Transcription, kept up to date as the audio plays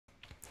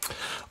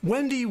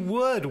Wendy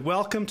Wood,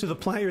 welcome to the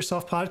Plant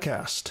Yourself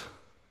podcast.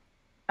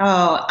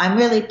 Oh, I'm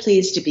really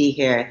pleased to be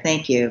here.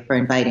 Thank you for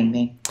inviting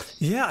me.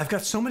 Yeah, I've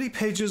got so many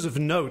pages of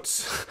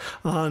notes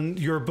on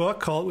your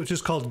book, which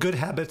is called Good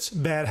Habits,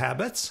 Bad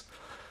Habits.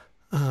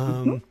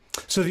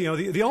 So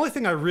the only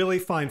thing I really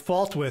find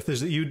fault with is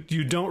that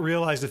you don't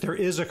realize that there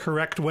is a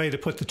correct way to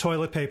put the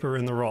toilet paper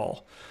in the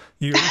roll.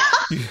 You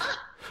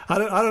I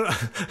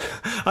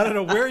don't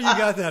know where you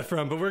got that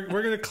from, but we're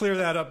going to clear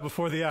that up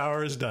before the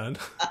hour is done.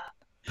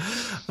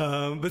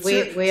 But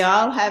we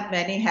all have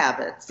many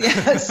habits.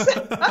 Yes.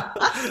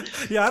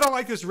 Yeah, I don't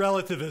like this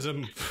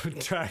relativism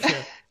track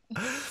here.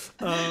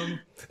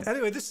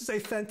 Anyway, this is a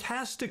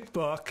fantastic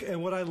book,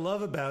 and what I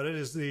love about it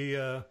is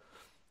the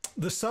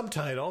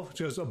subtitle, which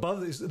goes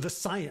above, is the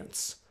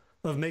science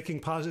of making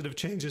positive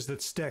changes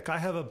that stick. I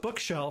have a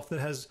bookshelf that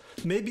has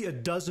maybe a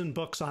dozen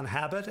books on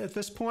habit at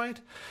this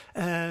point,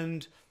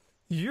 and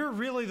you're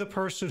really the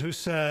person who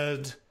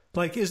said,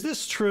 like, is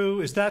this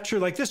true? Is that true?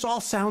 Like, this all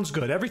sounds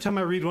good. Every time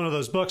I read one of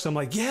those books, I'm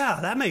like, yeah,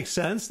 that makes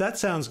sense. That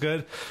sounds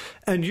good.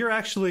 And you're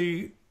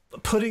actually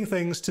putting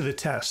things to the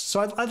test. So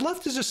I'd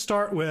love to just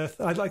start with,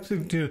 I'd like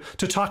to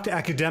talk to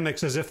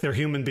academics as if they're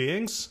human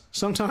beings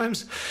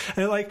sometimes.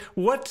 And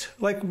what's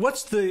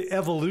the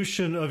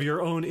evolution of your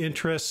own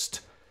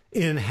interest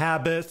in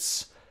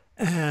habits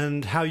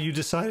and how you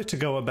decided to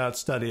go about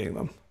studying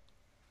them?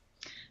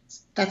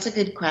 That's a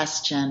good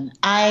question.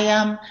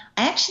 I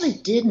actually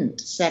didn't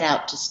set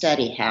out to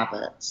study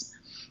habits.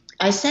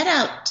 I set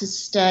out to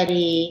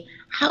study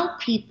how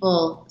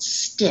people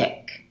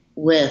stick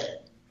with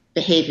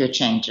behavior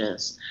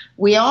changes.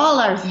 We all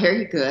are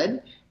very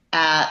good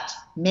at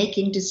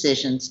making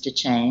decisions to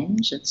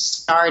change and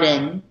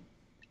starting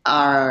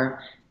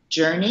our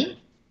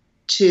journey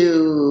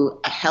to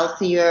a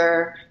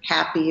healthier,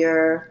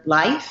 happier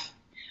life.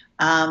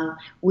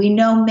 We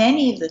know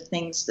many of the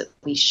things that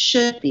we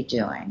should be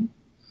doing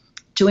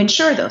to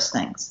ensure those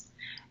things.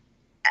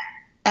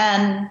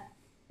 And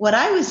what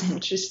I was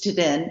interested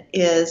in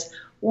is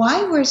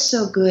why we're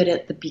so good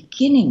at the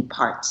beginning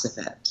parts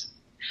of it,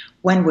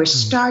 when we're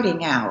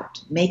starting out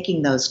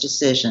making those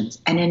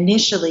decisions and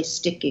initially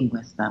sticking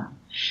with them,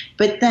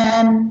 but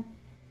then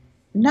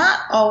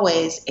not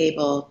always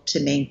able to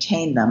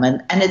maintain them.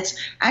 And it's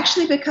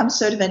actually become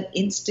sort of an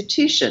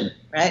institution,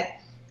 right?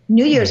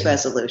 New Year's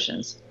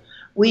resolutions.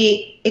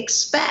 We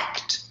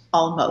expect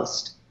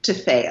almost to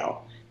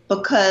fail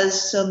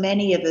because so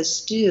many of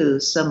us do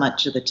so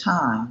much of the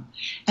time.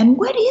 And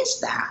what is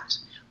that?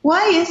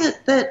 Why is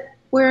it that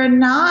we're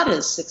not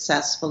as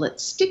successful at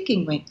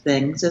sticking with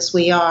things as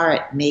we are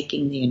at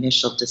making the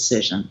initial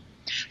decision?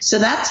 So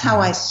that's how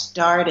I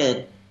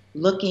started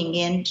looking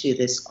into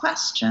this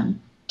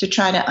question to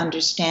try to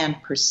understand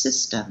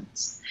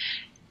persistence.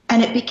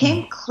 And it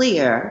became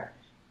clear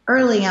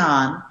early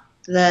on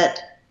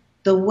that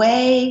the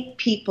way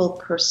people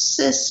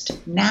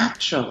persist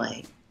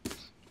naturally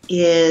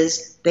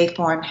is they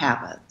form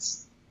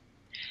habits.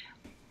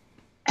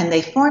 And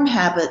they form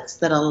habits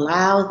that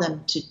allow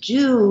them to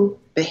do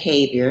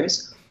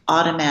behaviors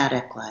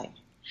automatically,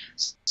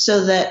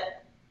 so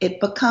that it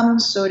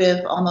becomes sort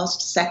of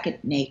almost second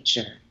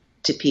nature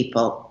to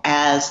people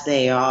as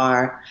they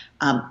are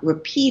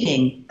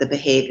repeating the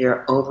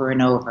behavior over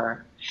and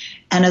over.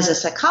 And as a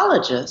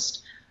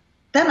psychologist,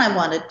 then I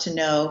wanted to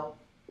know,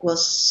 well,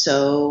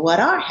 so what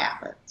are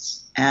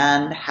habits?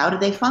 And how do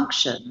they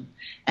function?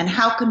 And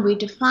how can we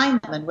define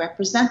them and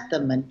represent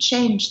them and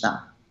change them?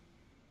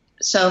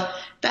 So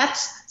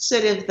that's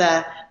sort of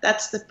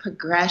that's the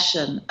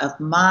progression of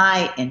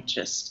my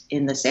interest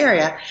in this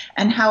area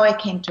and how I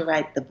came to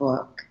write the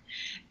book.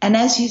 And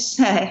as you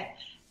say,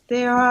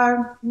 there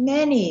are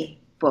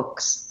many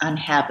books on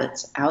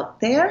habits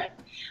out there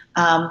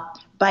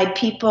by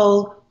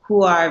people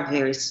who are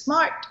very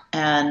smart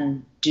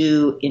and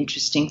do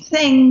interesting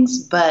things,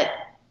 but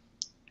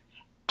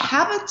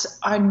habits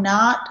are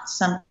not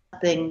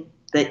something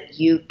that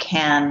you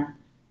can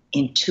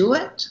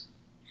intuit.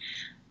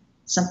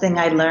 Something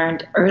I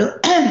learned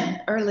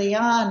early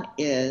on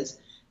is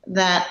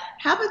that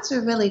habits are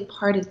really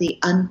part of the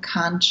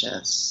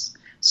unconscious.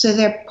 So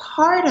they're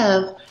part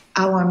of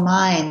our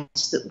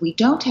minds that we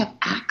don't have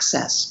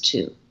access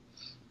to.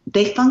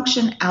 They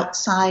function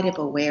outside of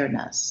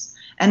awareness.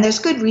 And there's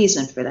good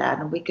reason for that,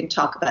 and we can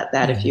talk about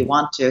that if you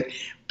want to.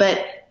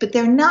 But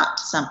they're not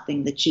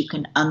something that you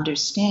can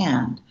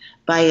understand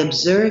by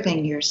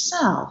observing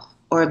yourself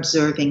or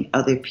observing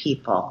other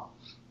people.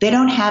 They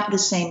don't have the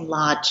same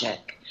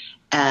logic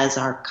as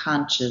our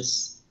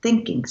conscious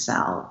thinking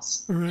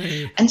selves.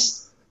 Right. And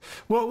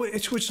well,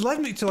 which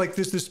led me to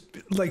this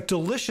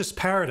delicious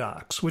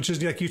paradox, which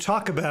is like you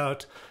talk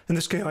about, and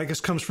this I guess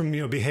comes from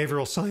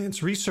behavioral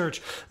science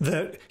research,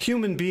 that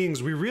human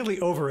beings, we really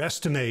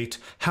overestimate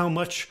how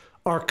much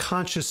our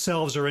conscious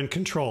selves are in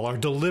control. Our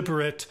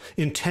deliberate,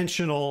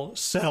 intentional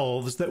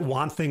selves that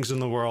want things in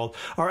the world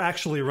are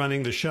actually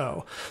running the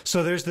show.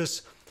 So there's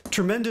this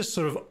tremendous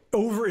sort of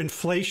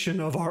overinflation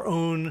of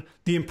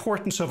the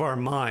importance of our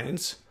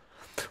minds.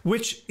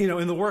 which, you know,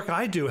 in the work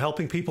I do,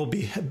 helping people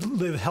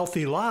live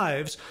healthy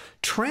lives,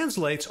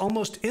 translates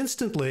almost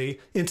instantly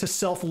into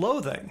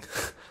self-loathing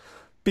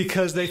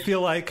because they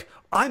feel like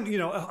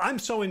I'm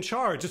so in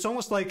charge. It's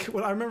almost like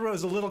when I remember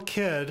as a little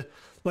kid,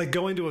 like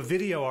going to a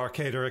video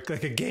arcade or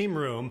like a game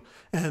room,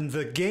 and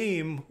the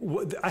game,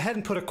 I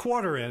hadn't put a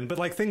quarter in, but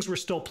like things were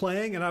still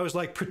playing, and I was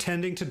like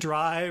pretending to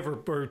drive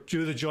or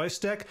do the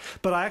joystick,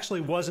 but I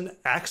actually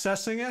wasn't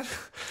accessing it.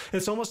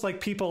 It's almost like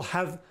people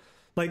have,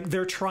 like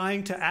they're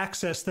trying to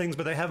access things,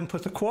 but they haven't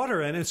put the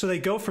quarter in. And so they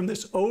go from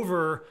this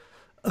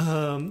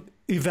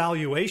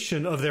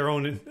evaluation of their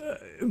own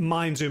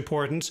mind's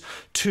importance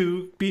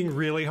to being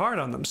really hard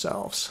on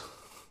themselves.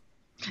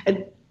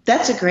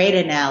 That's a great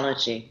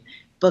analogy,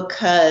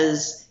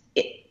 because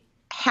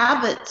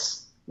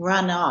habits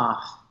run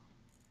off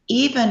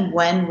even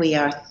when we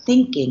are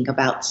thinking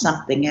about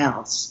something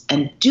else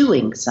and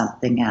doing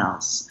something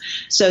else.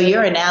 So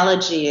your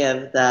analogy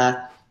of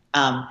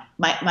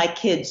my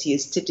kids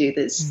used to do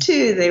this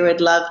too. They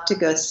would love to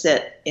go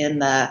sit in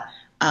the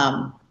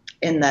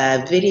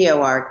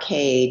video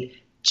arcade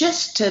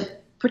just to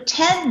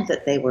pretend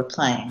that they were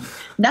playing.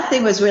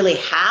 Nothing was really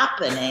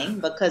happening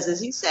because,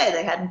 as you say,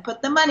 they hadn't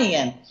put the money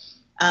in.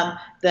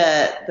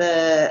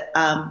 The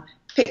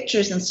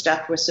pictures and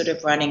stuff were sort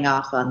of running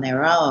off on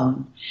their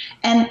own.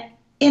 And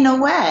in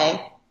a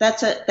way,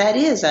 that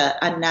is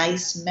a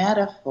nice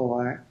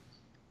metaphor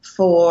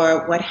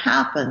for what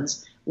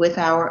happens with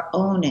our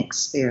own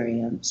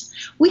experience.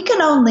 We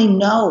can only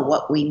know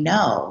what we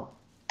know,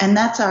 and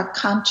that's our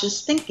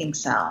conscious thinking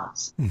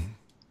selves. Mm-hmm.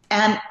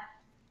 And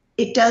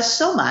it does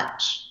so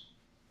much,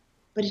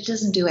 but it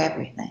doesn't do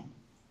everything.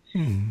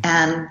 Mm-hmm.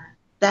 And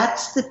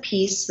that's the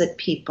piece that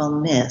people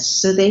miss.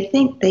 So they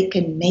think they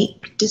can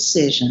make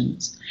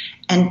decisions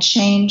and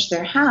change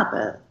their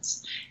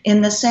habits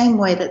in the same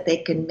way that they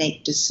can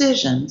make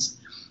decisions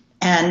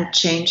and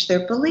change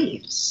their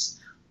beliefs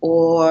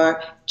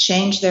or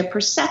change their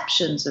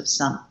perceptions of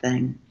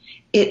something.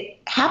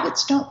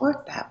 Habits don't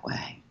work that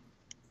way.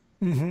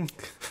 Mm-hmm.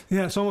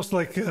 Yeah, it's almost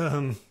like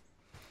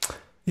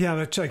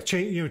it's like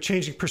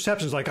changing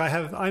perceptions. Like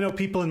I know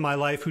people in my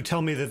life who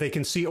tell me that they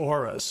can see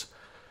auras,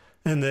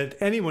 and that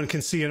anyone can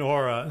see an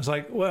aura. It's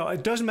like, well,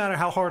 it doesn't matter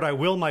how hard I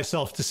will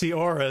myself to see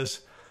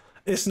auras,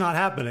 it's not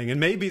happening. And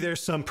maybe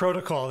there's some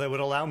protocol that would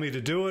allow me to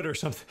do it or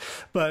something.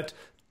 But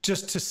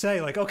just to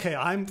say, like, okay,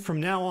 from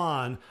now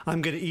on,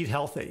 I'm going to eat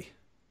healthy.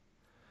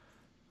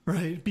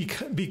 Right?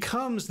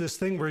 Becomes this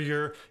thing where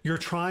you're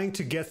trying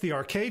to get the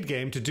arcade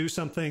game to do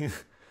something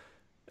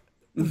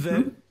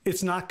that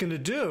it's not going to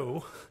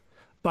do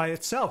by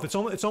itself. It's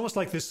almost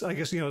like this, I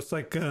guess, it's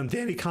like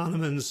Danny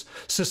Kahneman's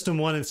System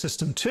 1 and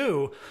System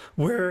 2,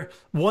 where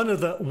one of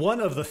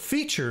the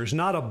features,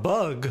 not a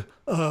bug,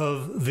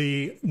 of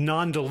the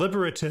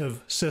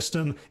non-deliberative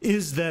system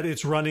is that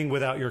it's running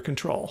without your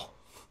control.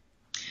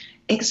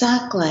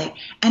 Exactly.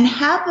 And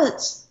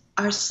habits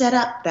are set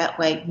up that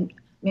way. I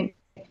mean,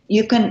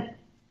 you can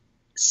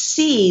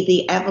see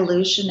the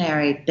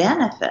evolutionary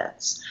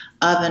benefits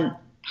of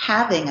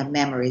having a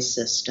memory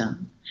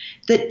system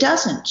that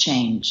doesn't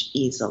change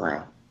easily,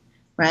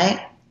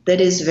 right?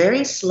 That is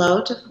very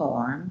slow to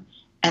form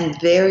and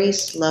very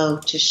slow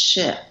to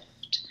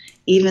shift.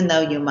 Even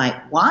though you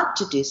might want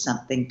to do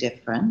something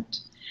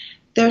different,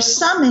 there's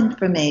some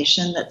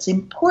information that's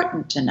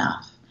important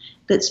enough,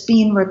 that's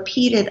being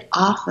repeated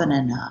often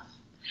enough,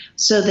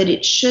 so that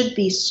it should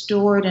be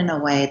stored in a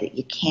way that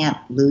you can't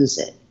lose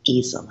it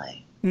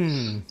easily.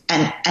 And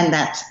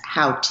that's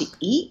how to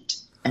eat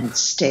and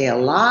stay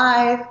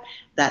alive.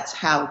 That's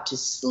how to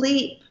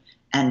sleep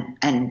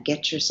and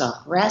get yourself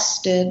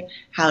rested,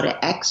 how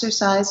to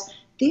exercise.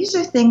 These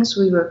are things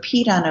we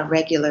repeat on a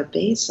regular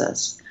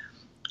basis.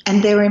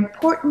 And they're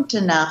important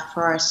enough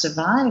for our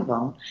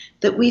survival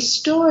that we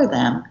store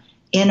them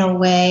in a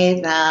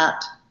way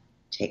that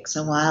takes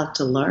a while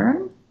to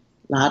learn,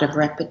 a lot of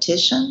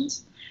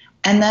repetitions,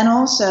 and then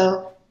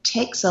also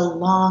takes a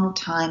long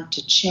time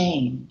to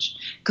change,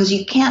 because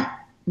you can't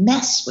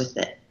mess with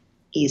it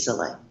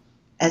easily.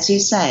 As you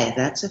say,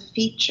 that's a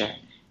feature.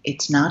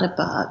 It's not a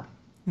bug.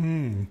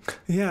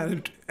 Yeah,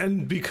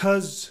 and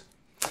because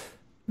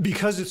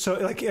it's so,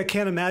 like, I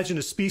can't imagine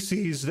a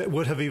species that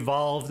would have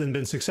evolved and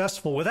been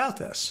successful without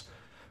this,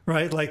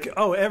 right? Like,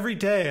 every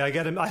day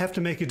I have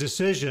to make a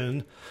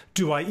decision.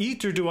 Do I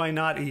eat or do I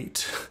not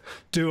eat?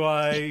 Do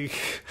I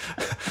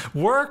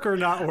work or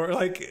not work?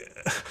 Like,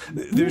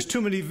 there's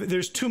too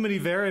many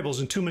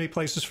variables and too many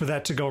places for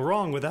that to go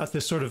wrong without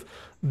this sort of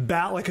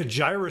like a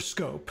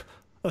gyroscope,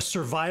 a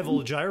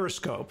survival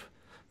gyroscope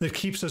that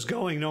keeps us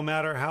going no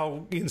matter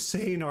how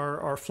insane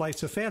our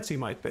flights of fancy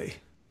might be.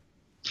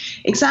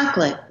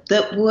 Exactly.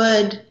 That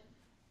would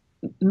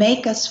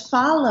make us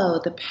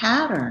follow the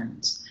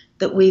patterns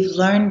that we've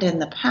learned in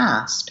the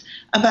past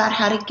about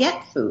how to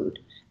get food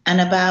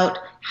and about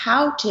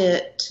how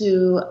to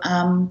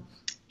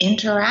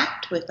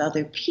interact with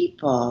other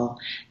people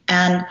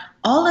and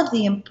all of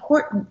the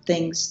important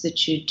things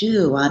that you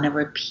do on a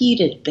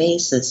repeated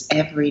basis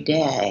every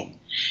day.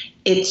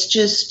 It's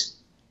just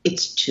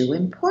it's too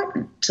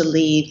important to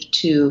leave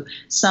to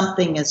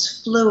something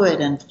as fluid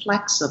and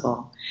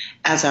flexible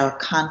as our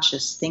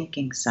conscious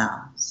thinking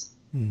selves.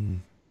 Mm.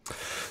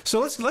 So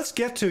let's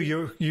get to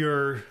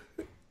your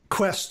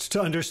quest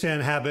to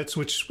understand habits,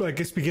 which I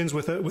guess begins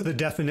with a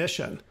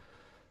definition,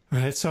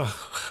 right? So,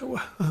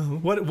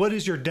 what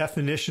is your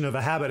definition of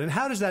a habit, and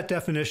how does that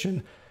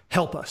definition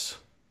help us?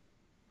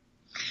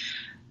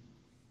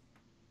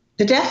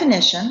 The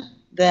definition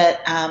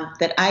that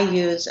I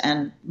use,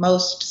 and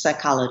most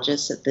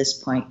psychologists at this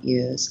point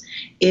use,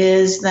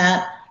 is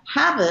that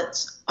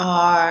habits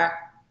are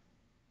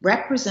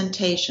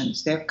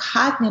representations. They're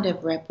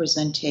cognitive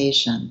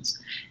representations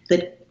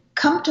that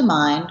come to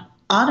mind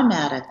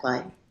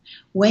automatically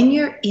when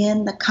you're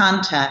in the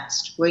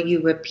context where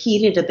you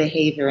repeated a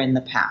behavior in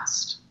the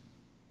past.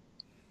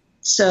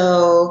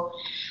 So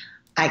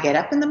I get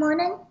up in the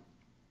morning,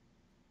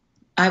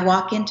 I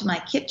walk into my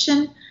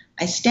kitchen,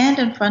 I stand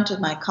in front of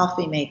my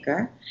coffee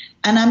maker,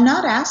 and I'm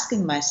not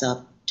asking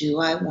myself, do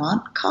I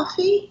want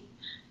coffee?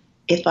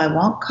 If I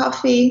want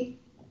coffee,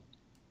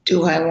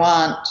 do I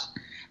want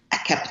a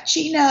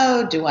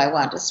cappuccino? Do I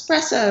want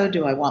espresso?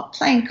 Do I want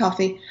plain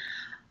coffee?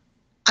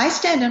 I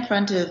stand in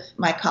front of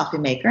my coffee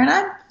maker, and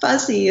I'm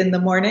fuzzy in the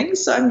morning,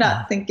 so I'm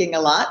not thinking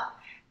a lot.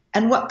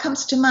 And what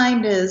comes to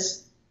mind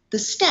is the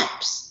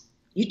steps.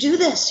 You do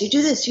this, you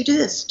do this, you do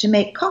this to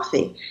make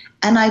coffee.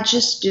 And I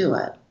just do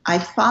it. I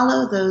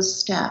follow those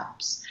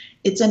steps.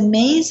 It's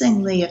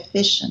amazingly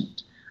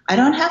efficient. I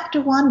don't have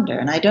to wonder,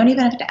 and I don't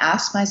even have to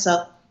ask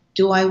myself,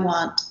 do I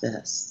want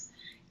this?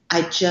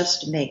 I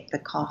just make the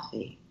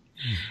coffee.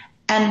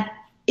 And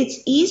it's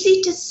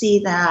easy to see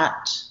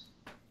that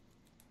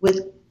with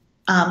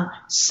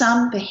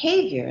some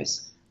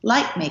behaviors,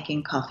 like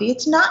making coffee.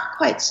 It's not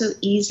quite so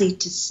easy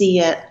to see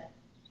it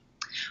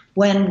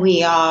when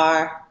we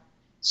are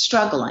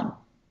struggling.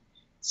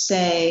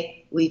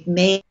 Say we've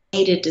made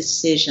a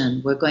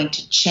decision, we're going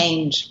to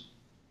change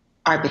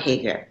our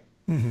behavior.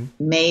 Mm-hmm.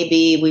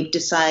 Maybe we've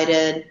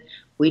decided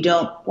we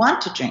don't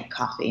want to drink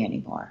coffee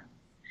anymore.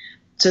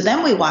 So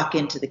then we walk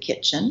into the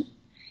kitchen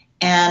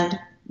and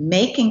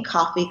making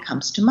coffee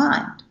comes to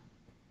mind.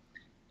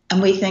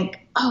 And we think,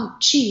 oh,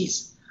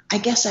 geez, I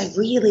guess I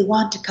really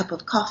want a cup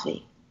of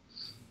coffee.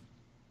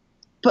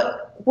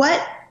 But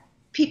what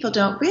people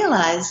don't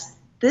realize,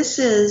 this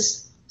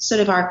is sort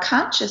of our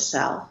conscious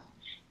self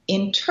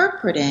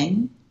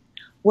interpreting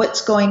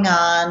what's going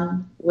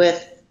on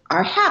with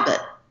our habit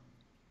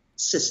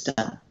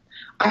system.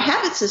 Our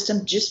habit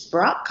system just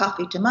brought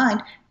coffee to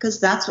mind because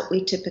that's what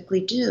we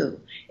typically do.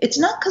 It's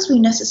not because we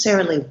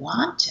necessarily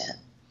want it.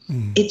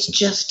 It's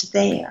just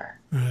there.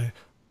 Right.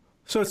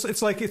 So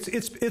it's like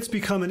it's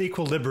become an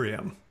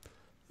equilibrium,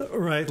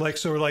 right? Like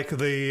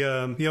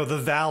the the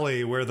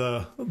valley where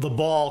the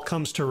ball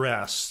comes to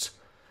rest.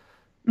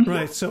 Mm-hmm.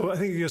 Right. So I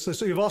think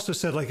so you've also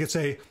said like it's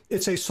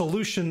a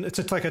solution.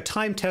 It's like a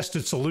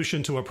time-tested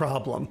solution to a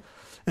problem.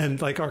 And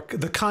like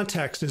the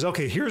context is,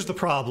 okay, here's the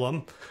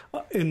problem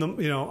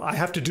I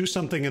have to do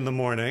something in the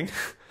morning.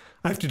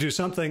 I have to do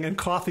something. And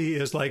coffee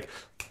is like,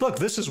 look,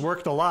 this has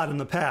worked a lot in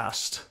the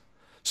past.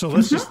 So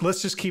let's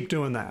just keep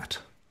doing that.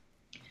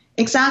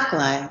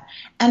 Exactly.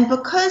 And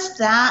because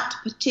that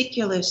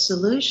particular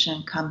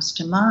solution comes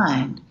to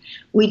mind,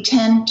 we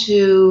tend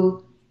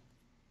to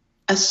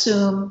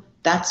assume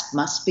that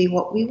must be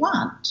what we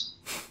want.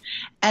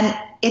 And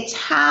it's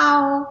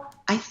how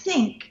I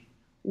think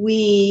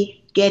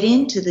we get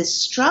into this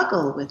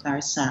struggle with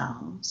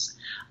ourselves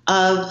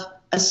of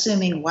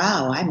assuming,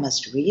 wow, I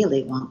must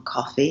really want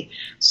coffee,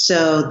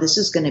 so this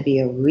is going to be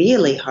a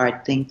really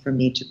hard thing for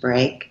me to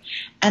break.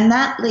 And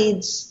that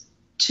leads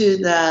to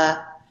the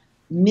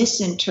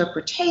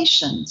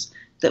misinterpretations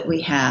that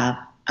we have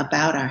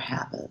about our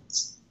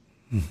habits.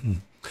 Mm-hmm.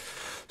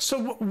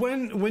 So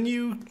when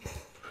you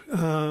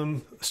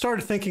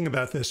started thinking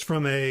about this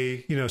from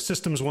a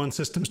systems 1,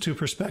 systems 2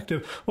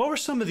 perspective, what were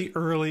some of the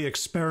early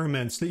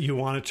experiments that you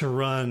wanted to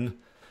run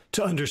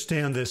to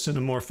understand this in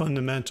a more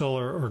fundamental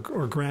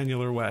or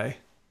granular way?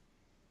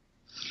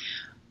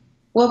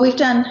 Well,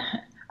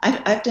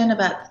 I've done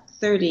about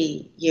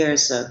 30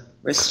 years of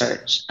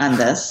research on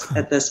this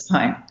at this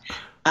point.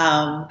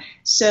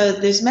 So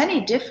there's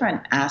many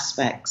different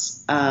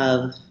aspects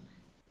of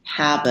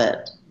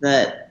habit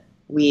that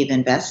we've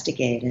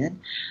investigated.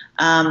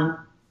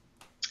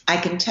 I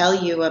can tell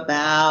you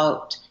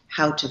about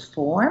how to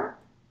form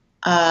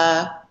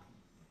a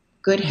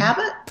good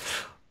habit.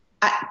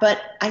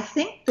 But I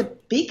think the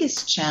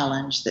biggest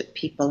challenge that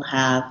people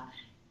have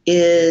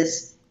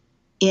is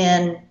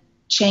in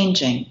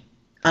changing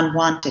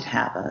unwanted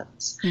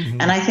habits.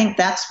 Mm-hmm. And I think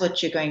that's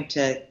what you're going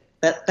to,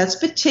 that's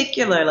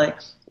particularly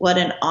what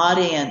an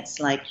audience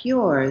like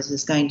yours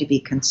is going to be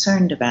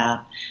concerned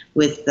about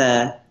with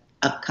the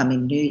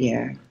upcoming new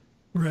year.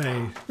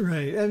 Right,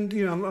 right. And,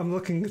 I'm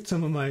looking at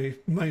some of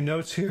my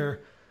notes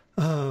here.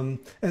 And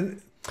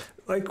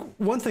like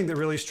one thing that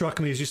really struck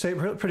me is you say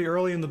pretty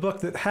early in the book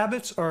that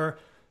habits are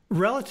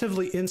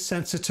relatively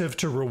insensitive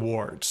to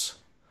rewards.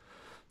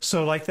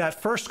 So like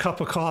that first cup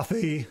of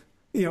coffee,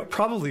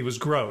 probably was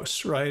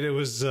gross, right? It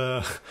was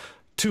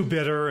too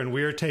bitter and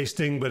weird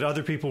tasting, but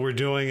other people were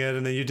doing it,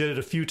 and then you did it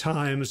a few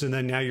times, and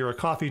then now you're a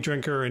coffee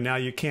drinker, and now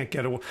you can't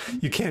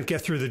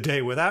get through the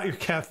day without your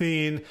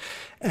caffeine,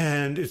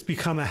 and it's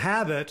become a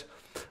habit.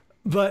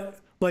 But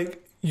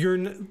like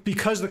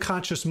because the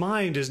conscious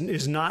mind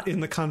is not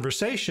in the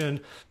conversation,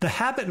 the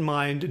habit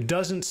mind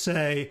doesn't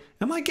say,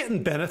 am I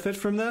getting benefit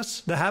from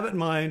this? The habit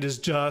mind is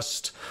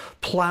just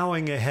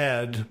plowing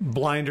ahead,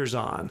 blinders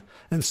on.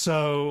 And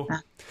so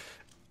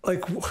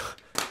like,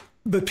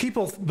 but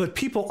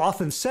people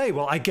often say,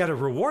 well, I get a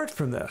reward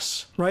from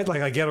this, right?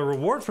 Like I get a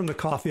reward from the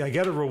coffee. I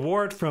get a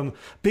reward from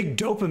big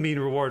dopamine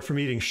reward from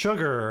eating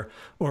sugar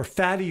or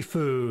fatty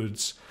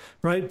foods,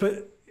 right?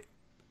 But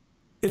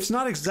it's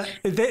not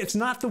it's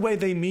not the way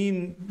they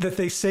mean that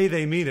they say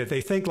they mean it.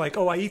 They think like,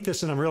 oh, I eat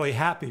this and I'm really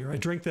happy, or I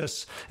drink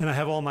this and I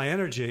have all my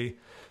energy.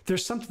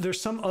 There's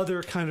some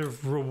other kind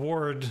of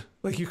reward,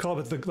 like you call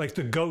it,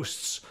 the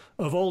ghosts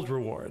of old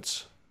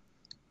rewards.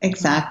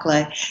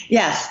 Exactly.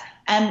 Yes.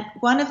 And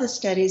one of the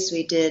studies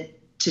we did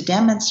to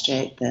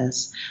demonstrate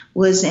this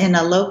was in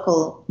a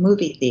local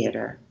movie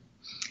theater.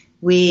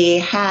 We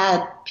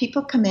had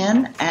people come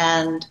in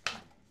and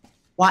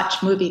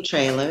watch movie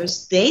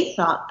trailers. They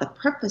thought the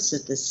purpose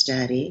of the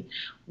study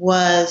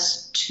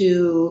was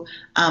to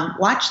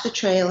watch the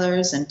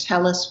trailers and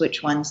tell us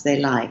which ones they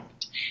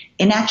liked.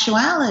 In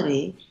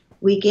actuality,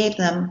 we gave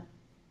them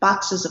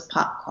boxes of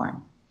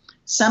popcorn.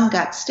 Some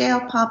got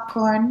stale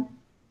popcorn,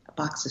 a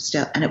box of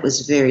stale, and it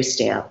was very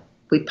stale.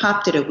 We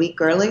popped it a week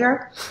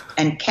earlier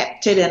and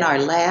kept it in our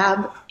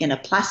lab in a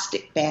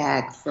plastic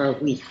bag for a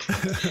week.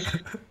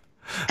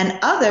 And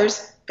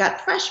others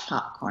got fresh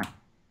popcorn.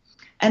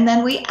 And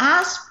then we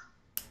asked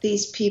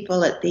these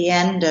people at the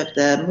end of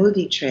the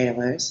movie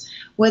trailers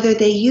whether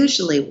they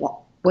usually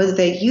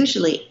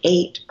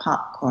ate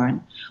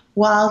popcorn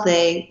while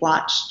they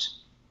watched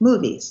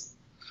movies.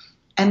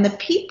 And the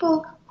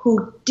people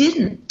who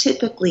didn't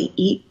typically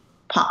eat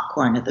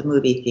popcorn at the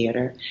movie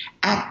theater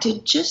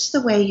acted just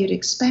the way you'd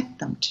expect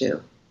them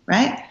to,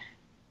 right?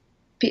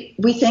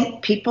 We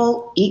think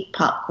people eat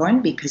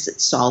popcorn because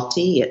it's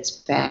salty,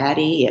 it's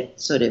fatty,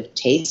 it sort of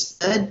tastes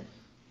good.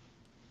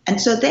 And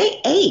so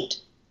they ate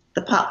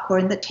the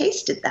popcorn that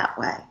tasted that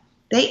way.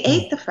 They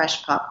ate the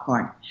fresh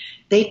popcorn.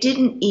 They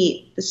didn't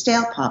eat the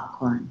stale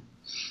popcorn.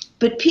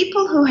 But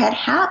people who had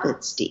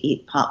habits to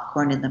eat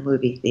popcorn in the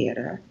movie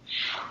theater,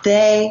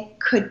 they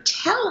could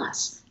tell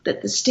us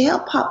that the stale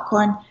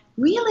popcorn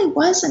really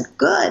wasn't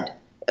good.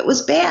 It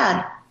was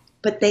bad,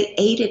 but they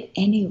ate it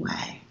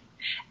anyway.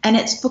 And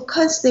it's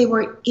because they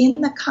were in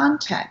the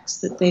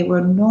context that they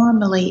were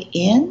normally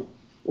in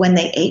when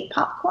they ate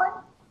popcorn.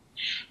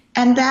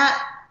 And that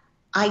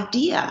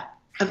idea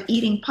of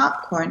eating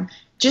popcorn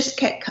just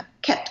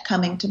kept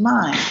coming to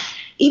mind,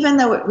 even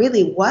though it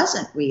really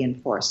wasn't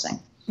reinforcing.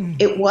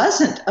 It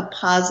wasn't a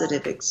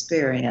positive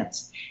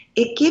experience.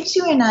 It gives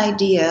you an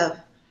idea of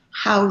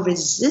how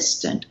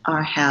resistant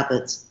our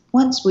habits,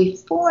 once we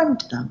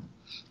formed them,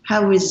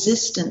 how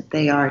resistant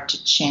they are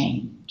to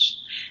change.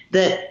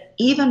 That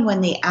even when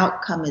the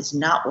outcome is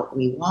not what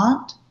we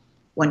want,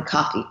 when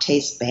coffee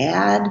tastes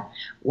bad,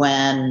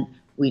 when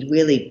we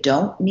really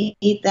don't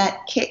need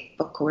that kick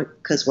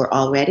because we're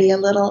already a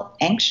little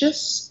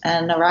anxious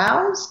and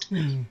aroused,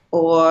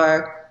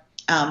 or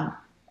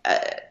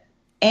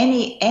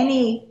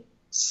any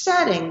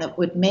setting that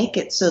would make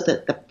it so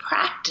that the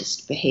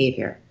practiced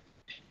behavior,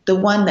 the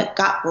one that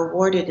got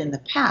rewarded in the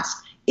past,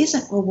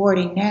 isn't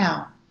rewarding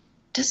now,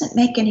 doesn't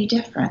make any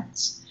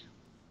difference.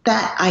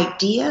 That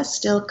idea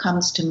still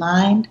comes to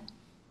mind,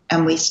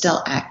 and we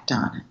still act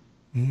on it.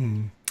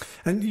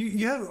 And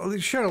you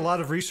shared a lot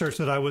of research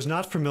that I was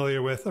not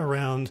familiar with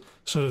around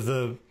sort of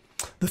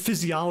the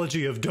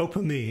physiology of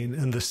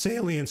dopamine and the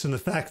salience and the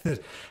fact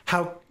that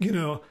how,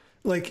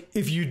 like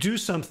if you do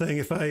something,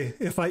 if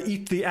I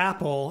eat the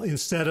apple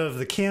instead of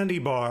the candy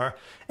bar,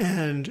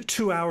 and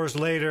 2 hours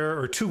later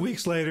or 2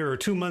 weeks later or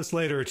 2 months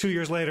later or 2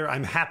 years later,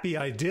 I'm happy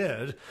I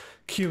did,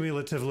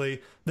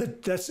 cumulatively,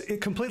 that's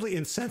completely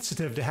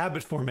insensitive to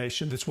habit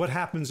formation. That's what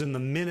happens in the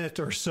minute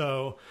or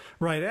so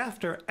right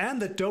after,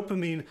 and that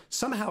dopamine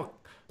somehow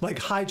like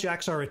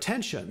hijacks our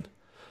attention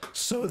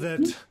so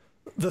that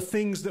the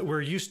things that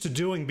we're used to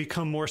doing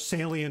become more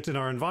salient in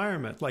our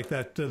environment, like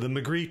that the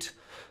Magritte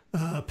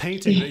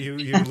painting that you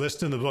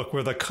list in the book,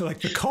 where the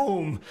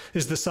comb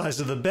is the size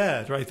of the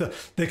bed, right?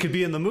 They could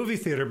be in the movie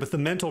theater, but the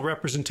mental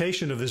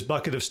representation of this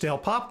bucket of stale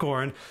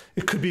popcorn,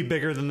 it could be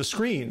bigger than the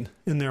screen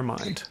in their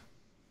mind.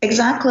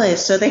 Exactly.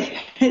 So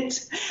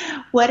it's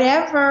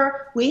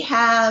whatever we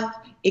have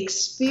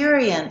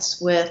experience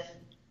with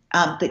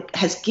that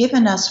has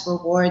given us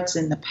rewards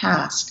in the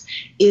past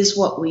is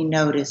what we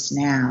notice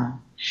now.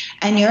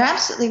 And you're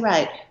absolutely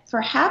right. For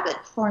habit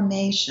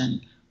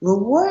formation,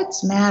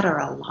 rewards matter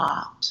a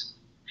lot.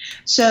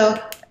 So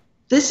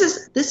this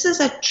is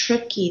a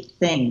tricky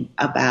thing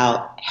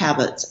about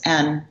habits,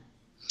 and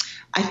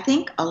I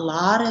think a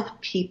lot of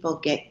people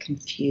get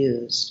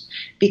confused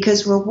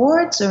because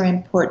rewards are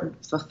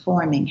important for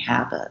forming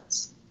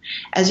habits.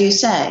 As you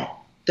say,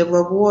 the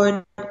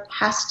reward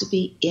has to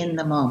be in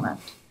the moment.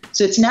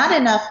 So it's not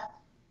enough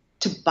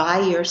to buy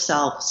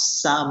yourself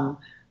some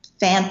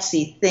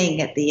fancy thing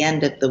at the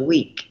end of the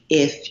week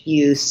if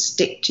you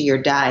stick to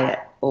your diet,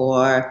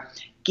 or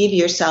give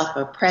yourself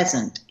a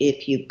present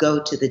if you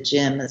go to the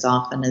gym as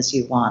often as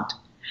you want.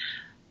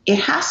 It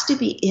has to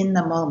be in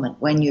the moment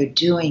when you're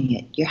doing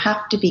it. You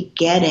have to be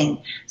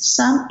getting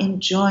some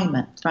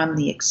enjoyment from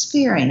the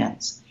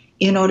experience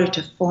in order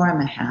to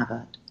form a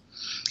habit.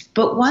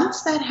 But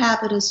once that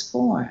habit is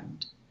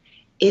formed,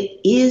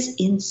 it is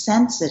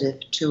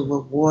insensitive to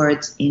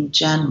rewards in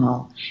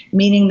general,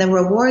 meaning the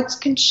rewards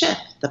can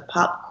shift. The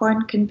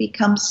popcorn can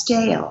become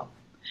stale.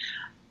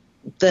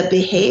 The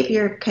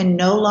behavior can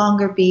no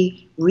longer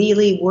be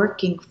really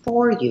working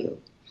for you.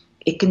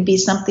 It can be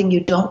something you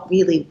don't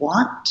really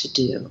want to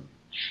do.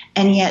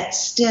 And yet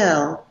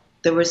still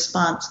the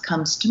response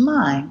comes to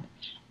mind,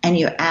 and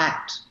you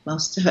act.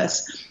 Most of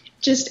us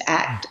just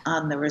act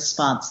on the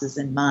responses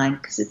in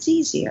mind because it's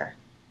easier.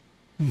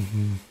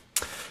 Mm-hmm.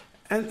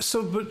 And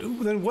so, but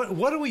then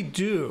what do we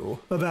do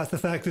about the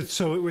fact that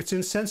so it's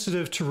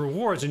insensitive to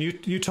rewards? And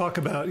you talk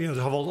about,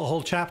 the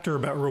whole chapter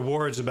about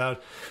rewards,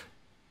 about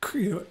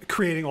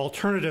creating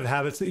alternative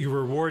habits that you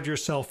reward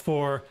yourself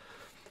for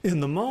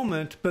in the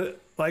moment.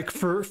 But like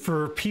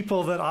for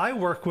people that I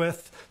work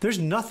with, there's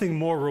nothing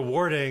more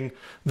rewarding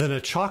than a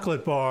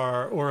chocolate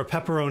bar or a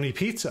pepperoni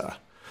pizza.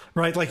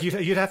 Right, like you'd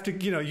have to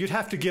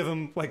give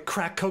them like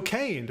crack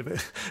cocaine,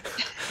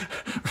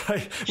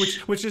 right?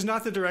 Which is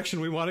not the direction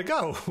we want to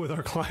go with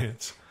our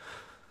clients.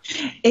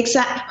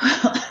 Exactly,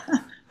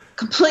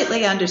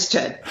 completely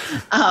understood.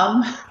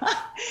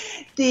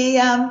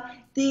 The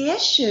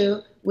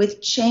issue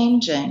with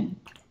changing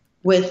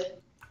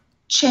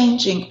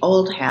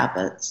old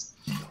habits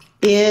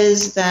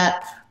is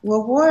that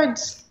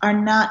rewards are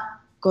not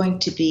going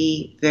to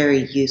be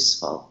very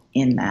useful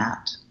in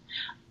that.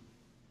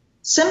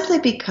 Simply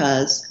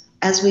because,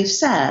 as we've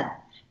said,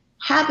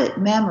 habit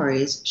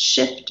memories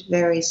shift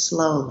very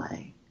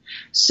slowly.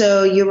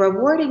 So you're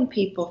rewarding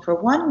people for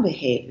one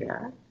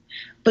behavior,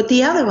 but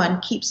the other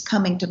one keeps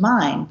coming to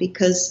mind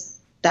because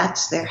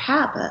that's their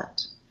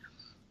habit.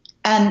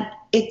 And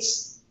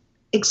it's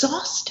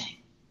exhausting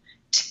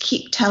to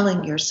keep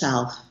telling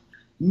yourself,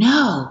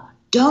 no,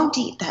 don't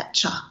eat that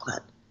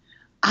chocolate.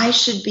 I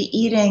should be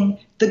eating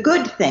the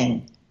good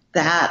thing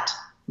that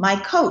my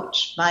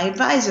coach, my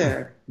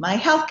advisor, my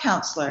health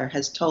counselor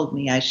has told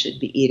me I should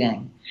be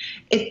eating.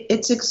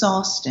 It's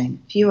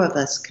exhausting. Few of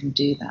us can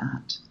do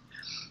that.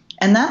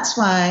 And that's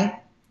why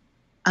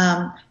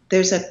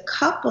there's a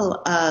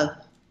couple of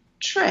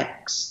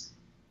tricks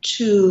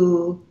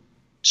to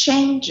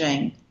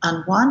changing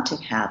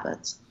unwanted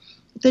habits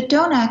that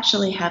don't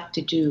actually have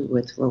to do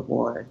with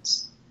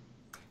rewards.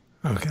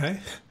 Okay.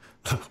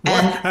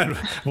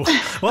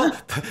 Well,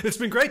 it's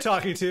been great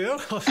talking to you.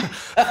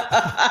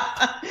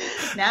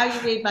 Now you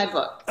read my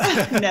book.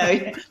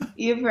 No,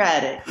 you've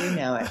read it. You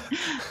know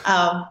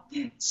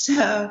it.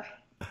 So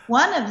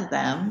one of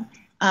them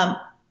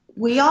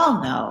we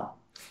all know,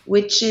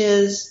 which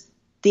is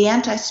the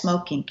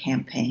anti-smoking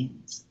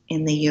campaigns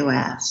in the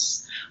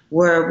U.S.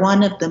 were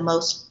one of the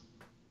most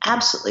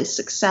absolutely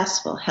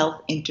successful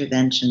health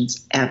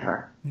interventions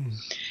ever.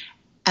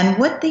 And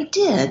what they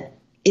did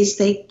is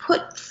they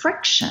put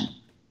friction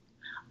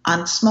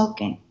on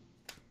smoking.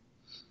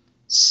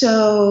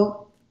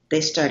 So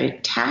they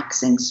started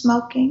taxing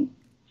smoking.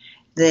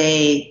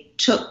 They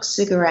took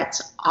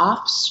cigarettes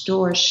off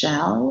store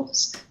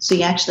shelves. So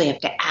you actually have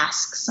to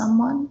ask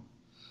someone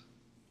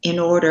in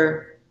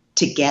order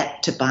to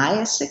get to buy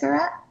a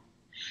cigarette.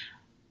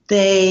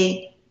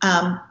 The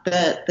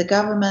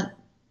government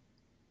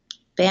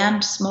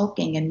banned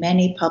smoking in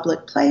many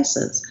public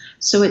places.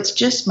 So it's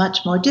just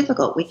much more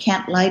difficult. We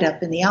can't light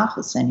up in the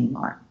office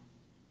anymore.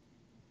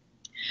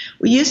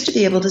 We used to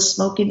be able to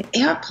smoke in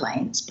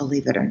airplanes,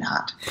 believe it or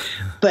not,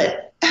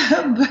 but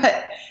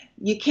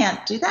you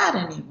can't do that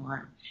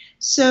anymore.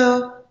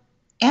 So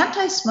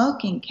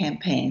anti-smoking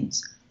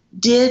campaigns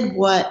did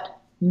what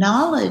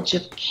knowledge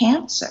of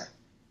cancer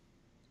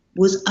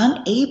was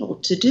unable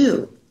to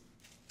do.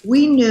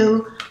 We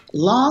knew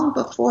long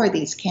before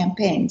these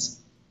campaigns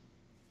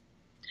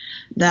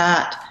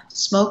that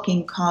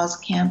smoking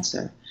caused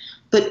cancer,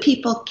 but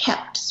people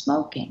kept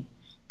smoking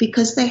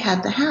because they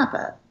had the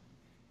habit.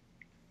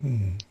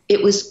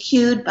 It was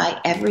cued by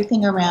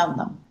everything around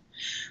them.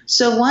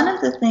 So one of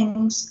the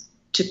things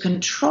to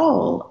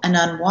control an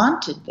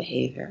unwanted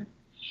behavior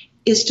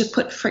is to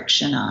put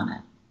friction on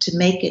it, to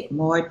make it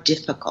more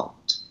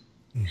difficult.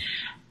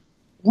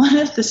 One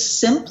of the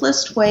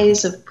simplest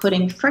ways of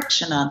putting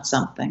friction on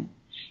something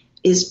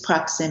is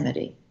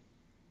proximity.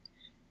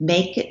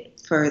 Make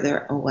it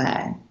further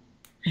away.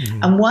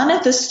 And one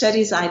of the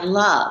studies I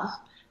love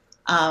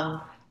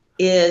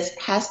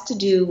has to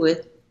do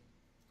with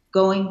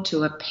going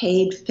to a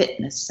paid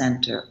fitness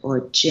center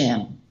or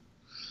gym.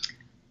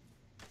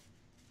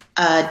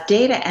 A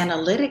data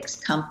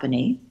analytics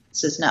company,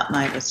 this is not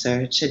my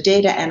research, a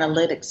data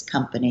analytics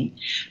company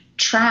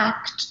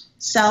tracked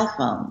cell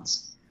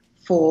phones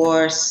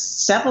for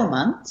several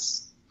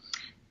months,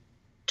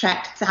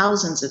 tracked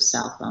thousands of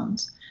cell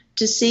phones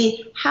to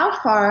see how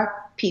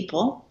far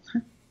people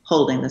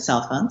holding the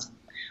cell phones,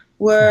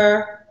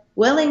 were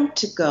willing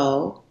to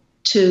go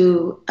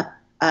to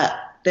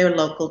their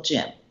local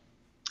gym.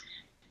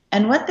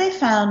 And what they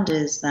found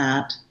is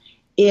that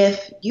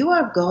if you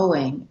are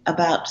going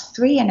about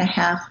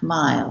 3.5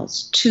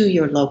 miles to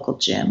your local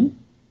gym,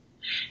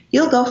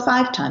 you'll go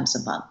 5 times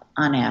a month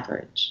on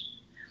average.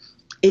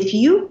 If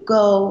you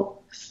go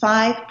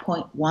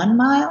 5.1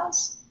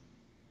 miles,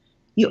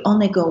 you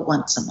only go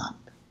once a month.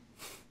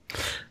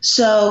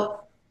 So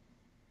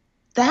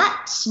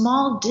that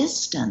small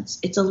distance,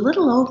 it's a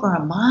little over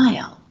a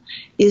mile,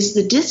 is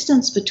the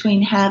distance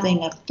between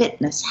having a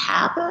fitness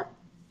habit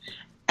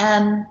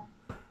and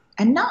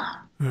not.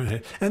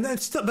 Right. And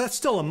that's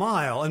still a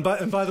mile. And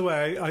by the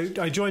way,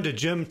 I joined a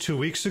gym 2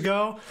 weeks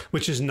ago,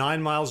 which is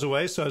 9 miles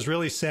away. So I was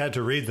really sad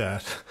to read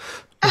that.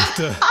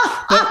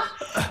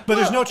 But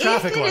there's no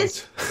traffic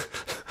lights.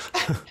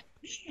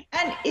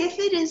 And if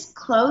it is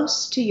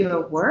close to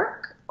your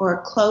work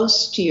or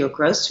close to your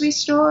grocery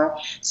store,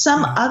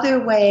 some other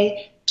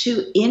way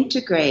to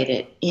integrate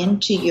it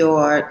into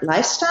your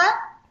lifestyle,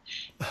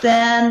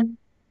 then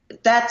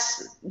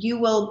you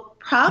will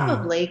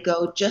probably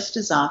go just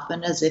as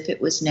often as if it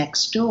was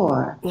next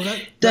door. Well,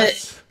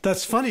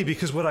 that's funny,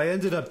 because what I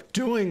ended up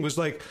doing was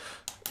like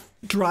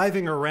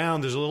driving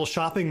around. There's a little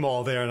shopping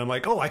mall there, and I'm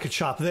like, oh, I could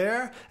shop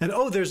there, and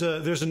oh, there's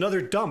another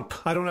dump.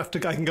 I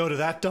can go to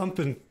that dump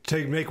and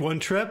make one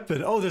trip,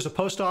 and oh, there's a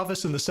post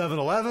office in the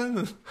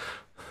 7-Eleven.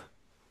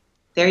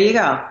 There you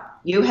go.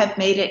 You have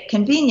made it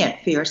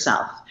convenient for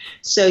yourself.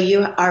 So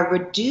you are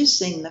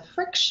reducing the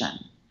friction,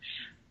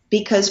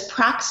 because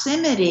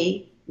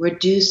proximity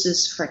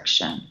reduces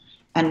friction,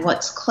 and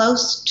what's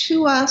close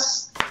to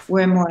us,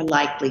 we're more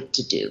likely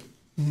to do.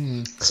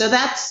 So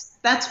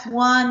that's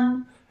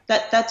one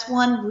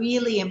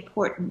really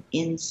important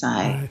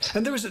insight. Right.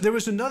 And there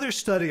was another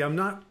study. I'm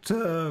not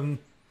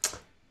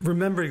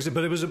remembering,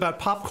 but it was about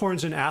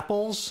popcorns and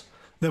apples.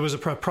 There was a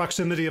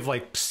proximity of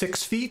like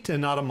 6 feet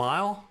and not a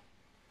mile.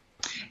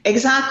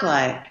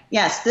 Exactly.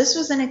 Yes, this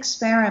was an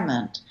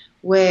experiment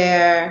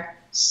where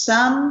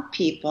some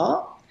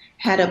people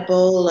had a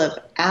bowl of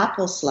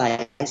apple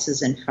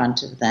slices in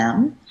front of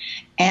them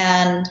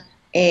and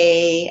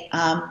a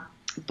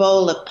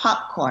bowl of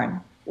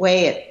popcorn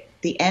way at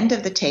the end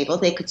of the table.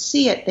 They could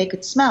see it, they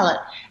could smell it,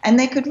 and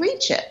they could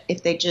reach it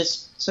if they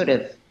just sort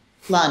of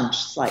lunged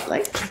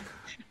slightly.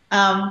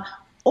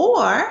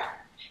 Or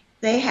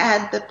they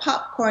had the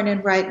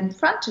popcorn right in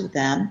front of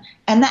them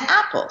and the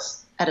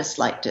apples at a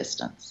slight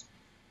distance.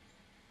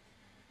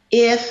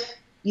 If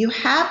you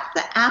have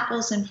the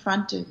apples in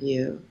front of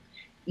you,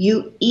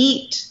 you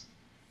eat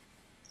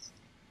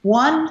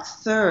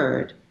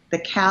 1/3 the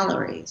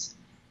calories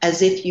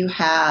as if you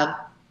have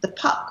the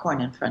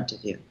popcorn in front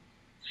of you.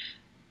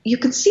 You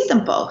can see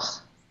them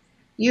both.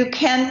 You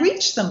can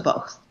reach them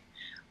both.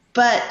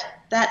 But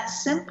that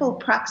simple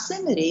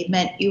proximity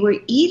meant you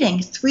were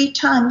eating 3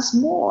 times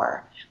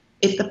more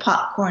if the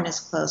popcorn is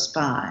close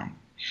by.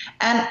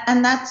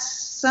 And that's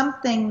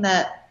something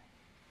that,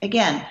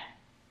 again,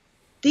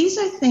 these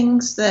are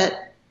things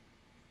that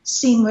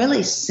seem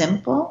really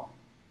simple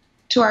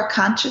to our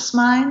conscious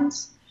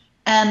minds.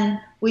 And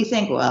we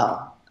think,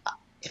 well,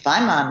 if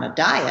I'm on a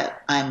diet,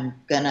 I'm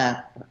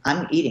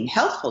eating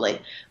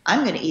healthfully.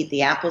 I'm going to eat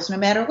the apples no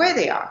matter where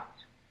they are.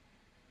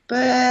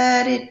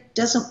 But it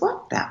doesn't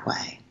work that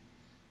way,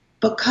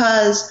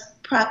 because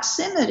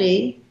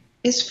proximity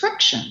is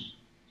friction.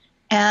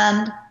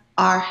 And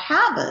our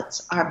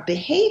habits, our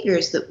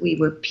behaviors that we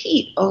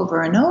repeat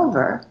over and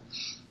over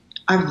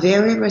are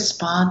very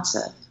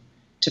responsive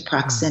to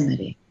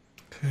proximity.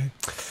 Okay.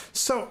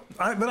 So,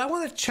 but I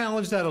want to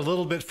challenge that a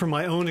little bit from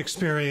my own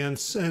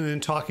experience and in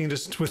talking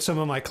with some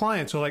of my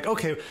clients who are like,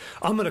 okay,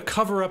 I'm going to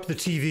cover up the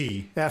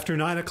TV after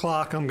 9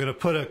 o'clock. I'm going to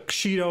put a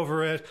sheet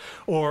over it,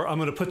 or I'm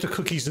going to put the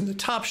cookies in the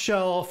top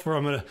shelf, or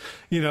I'm going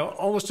to,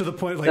 almost to the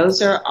point like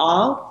those are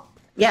all.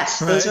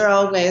 Yes, right? Those are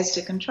all ways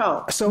to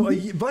control. So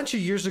a bunch of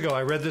years ago,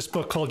 I read this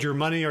book called Your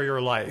Money or Your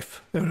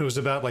Life. And it was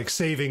about like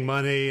saving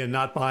money and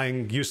not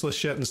buying useless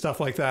shit and stuff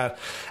like that.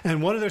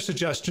 And one of their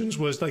suggestions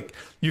was like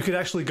you could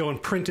actually go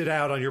and print it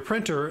out on your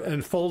printer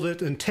and fold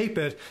it and tape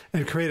it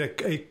and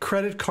create a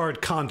credit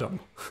card condom.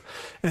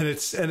 And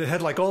it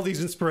had like all these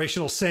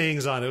inspirational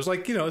sayings on it. It was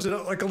like, it was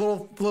like a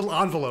little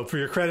envelope for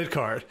your credit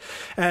card.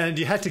 And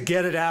you had to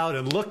get it out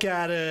and look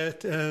at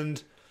it.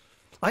 And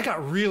I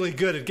got really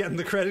good at getting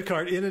the credit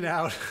card in and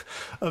out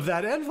of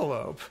that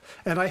envelope.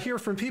 And I hear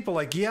from people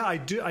like, yeah, I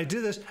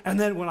do this. And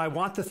then when I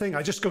want the thing,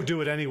 I just go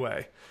do it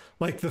anyway.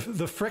 Like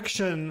the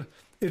friction,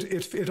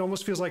 it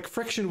almost feels like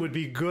friction would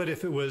be good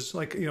if it was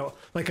like,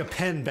 like a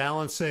pen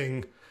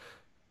balancing.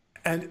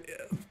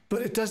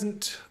 But it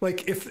doesn't,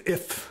 like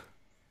if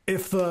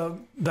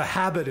the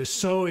habit is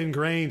so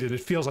ingrained and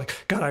it feels like,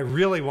 God, I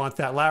really want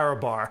that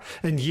Larabar.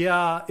 And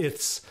yeah,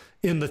 it's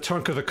in the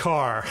trunk of the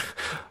car,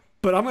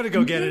 but I'm going to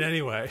go get it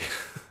anyway.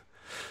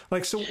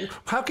 Like, so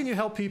how can you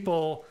help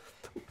people,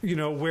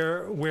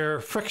 where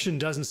friction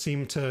doesn't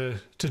seem to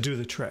do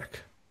the trick?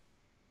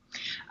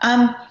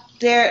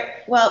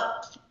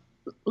 Well,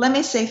 let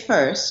me say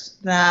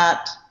first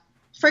that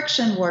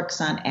friction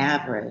works on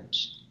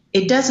average.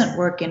 It doesn't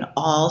work in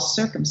all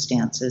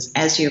circumstances,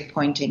 as you're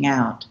pointing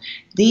out.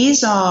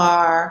 These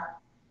are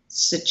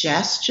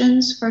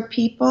suggestions for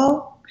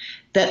people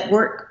that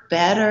work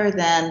better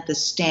than the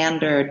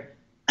standard,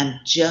 I'm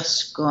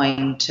just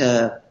going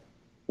to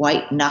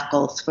white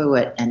knuckle through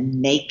it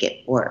and make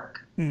it work.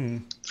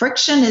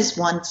 Friction is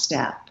one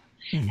step,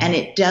 and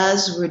it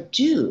does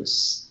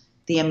reduce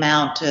the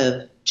amount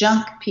of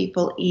junk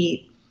people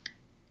eat,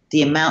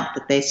 the amount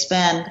that they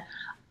spend.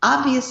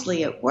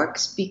 Obviously, it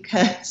works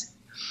because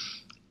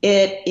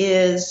it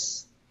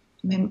is,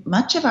 I mean,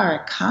 much of our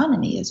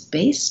economy is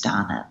based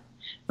on it,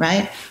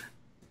 right?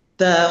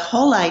 The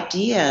whole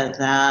idea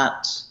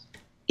that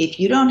if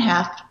you don't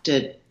have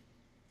to,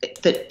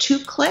 that 2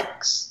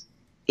 clicks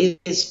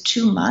is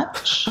too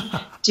much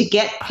to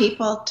get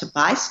people to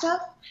buy stuff,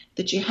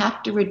 that you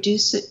have to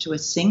reduce it to a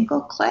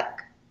single click,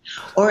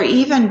 or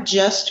even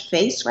just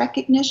face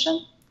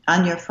recognition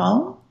on your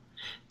phone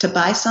to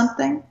buy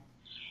something.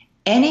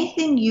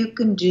 Anything you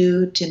can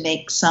do to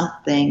make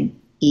something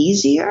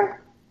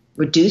easier,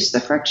 reduce the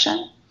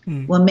friction,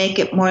 will make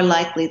it more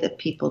likely that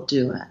people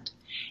do it.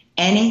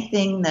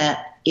 Anything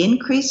that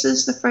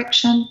increases the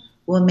friction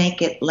will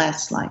make it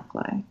less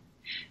likely.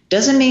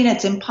 Doesn't mean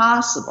it's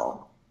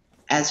impossible,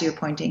 as you're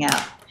pointing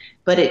out,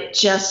 but it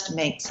just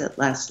makes it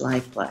less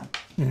likely.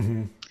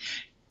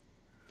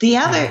 The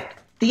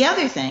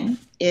other thing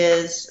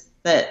is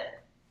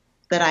that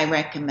I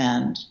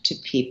recommend to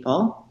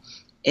people,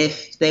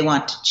 if they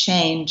want to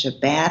change a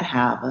bad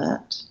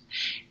habit,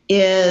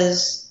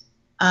 is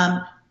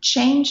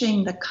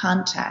changing the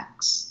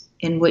context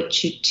in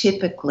which you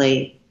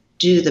typically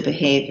do the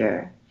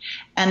behavior.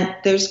 And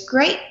there's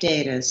great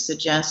data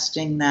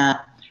suggesting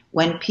that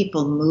when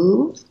people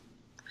move,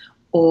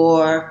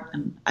 or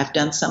I've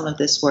done some of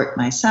this work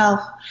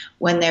myself,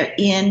 when they're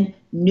in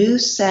new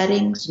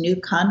settings, new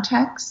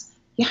contexts,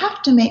 you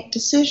have to make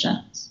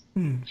decisions.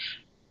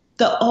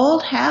 The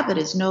old habit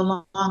is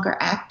no longer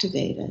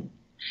activated.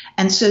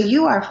 And so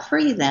you are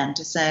free then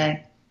to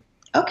say,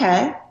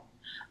 okay,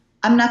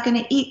 I'm not going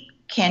to eat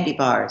candy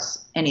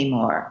bars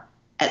anymore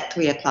at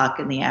 3 o'clock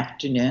in the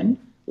afternoon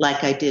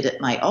like I did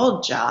at my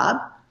old job.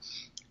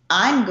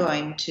 I'm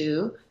going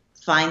to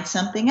find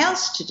something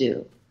else to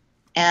do.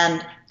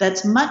 And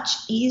that's much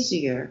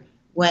easier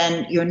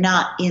when you're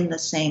not in the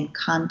same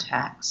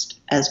context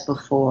as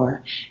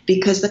before,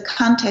 because the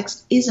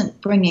context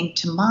isn't bringing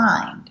to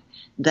mind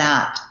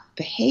that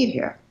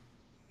behavior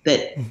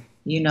that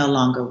you no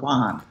longer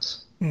want.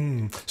 So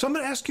I'm going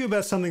to ask you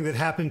about something that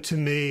happened to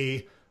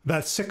me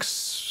about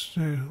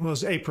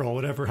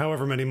April,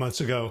 however many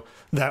months ago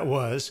that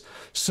was.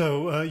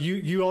 So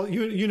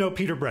you know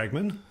Peter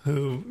Bregman,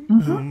 who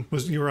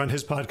you were on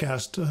his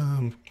podcast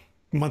a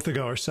month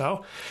ago or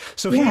so.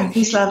 So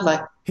he's lovely.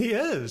 He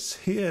is.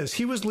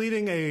 He was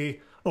leading a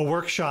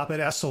workshop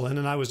at Esalen,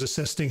 and I was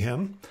assisting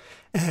him.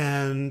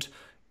 And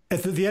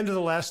at the end of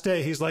the last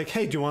day, he's like,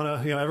 "Hey, do you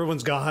want to?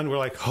 Everyone's gone. We're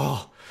like,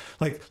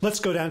 let's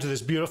go down to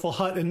this beautiful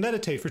hut and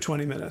meditate for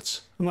 20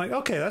 minutes." I'm like,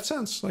 "Okay, that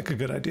sounds like a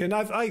good idea." And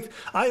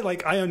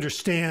I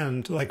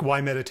understand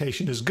why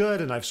meditation is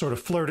good, and I've sort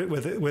of flirted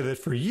with it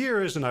for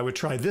years. And I would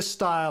try this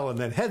style, and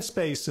then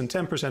Headspace, and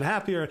 10%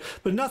 Happier,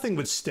 but nothing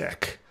would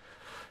stick.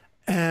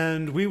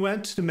 And we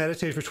went to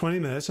meditate for 20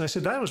 minutes, and I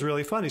said, "That was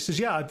really fun." He says,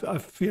 "Yeah,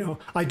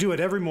 I do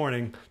it every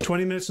morning,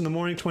 20 minutes in the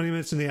morning, 20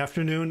 minutes in the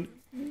afternoon.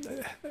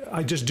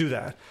 I just do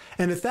that."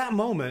 And at that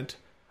moment,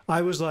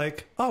 I was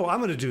like, "Oh, I'm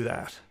going to do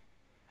that."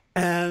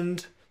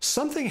 And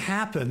something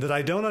happened that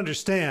I don't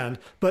understand,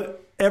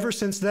 but ever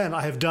since then,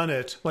 I have done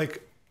it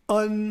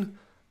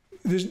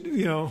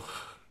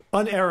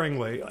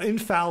unerringly,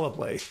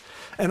 infallibly.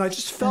 And I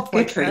just felt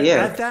like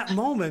at that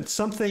moment,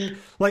 something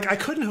I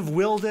couldn't have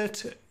willed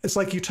it. It's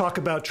like you talk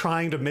about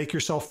trying to make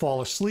yourself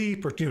fall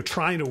asleep, or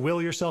trying to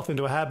will yourself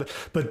into a habit,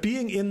 but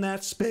being in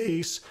that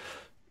space,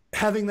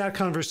 having that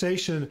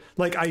conversation,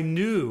 I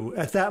knew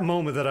at that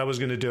moment that I was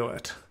going to do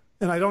it.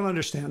 And I don't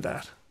understand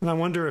that. And I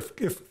wonder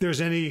if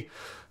there's any,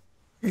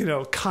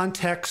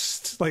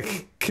 context,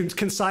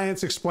 can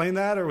science explain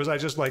that? Or was I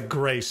just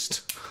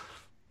graced?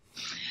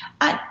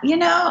 I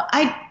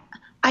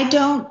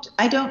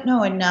don't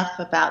know enough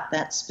about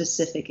that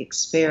specific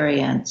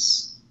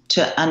experience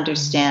to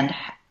understand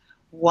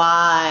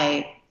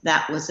why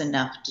that was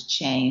enough to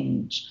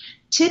change.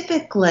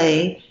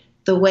 Typically,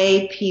 the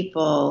way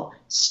people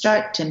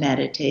start to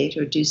meditate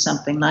or do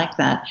something like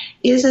that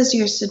is, as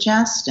you're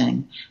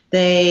suggesting,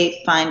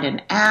 they find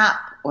an app,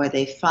 or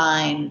they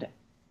find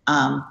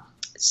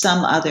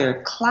some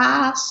other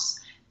class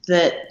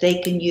that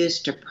they can use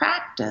to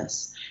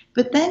practice.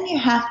 But then you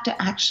have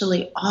to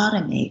actually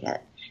automate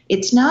it.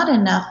 It's not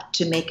enough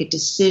to make a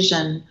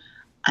decision,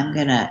 I'm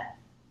going to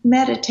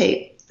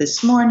meditate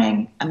this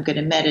morning, I'm going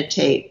to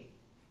meditate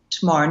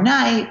tomorrow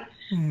night,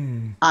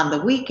 on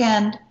the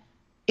weekend.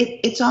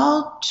 It's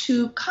all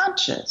too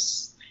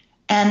conscious.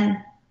 And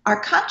our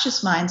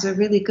conscious minds are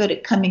really good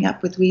at coming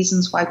up with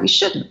reasons why we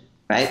shouldn't,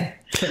 right?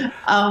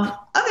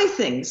 Other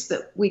things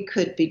that we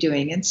could be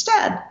doing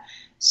instead.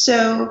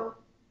 So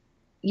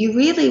you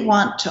really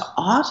want to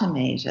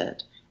automate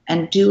it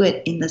and do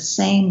it in the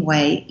same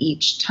way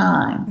each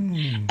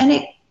time. And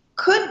it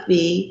could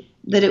be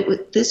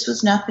that this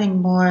was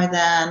nothing more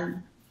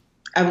than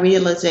a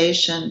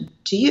realization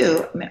to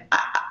you. I mean,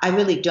 I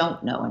really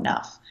don't know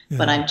enough,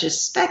 but I'm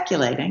just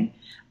speculating,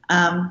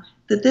 that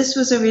this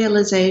was a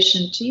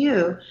realization to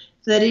you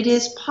that it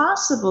is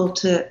possible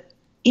to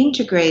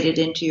integrate it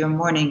into your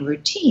morning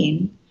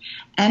routine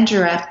and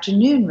your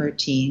afternoon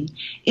routine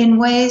in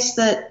ways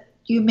that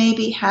you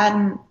maybe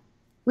hadn't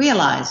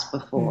realized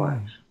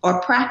before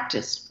or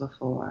practiced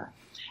before.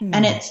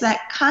 And it's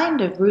that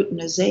kind of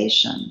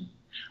routinization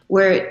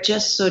where it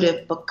just sort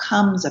of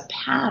becomes a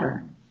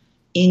pattern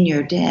in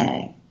your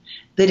day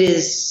that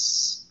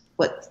is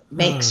what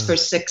makes for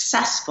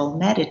successful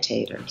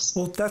meditators.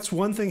 Well, that's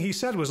one thing he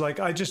said was like,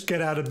 I just get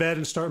out of bed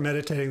and start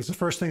meditating. It's the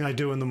first thing I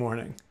do in the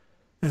morning.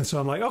 And so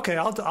I'm like, okay,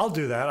 I'll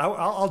do that.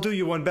 I'll do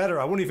you one better.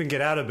 I won't even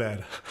get out of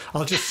bed.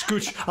 I'll just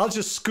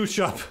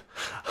scooch up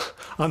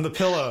on the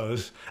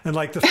pillows and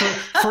like the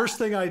first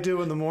thing I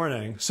do in the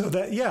morning. So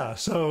that, yeah.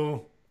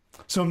 So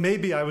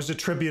maybe I was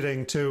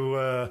attributing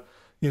to,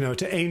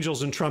 to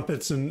angels and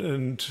trumpets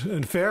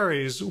and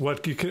fairies,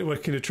 what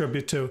can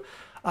attribute to,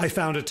 I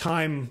found a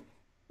time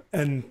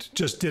and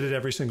just did it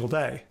every single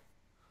day.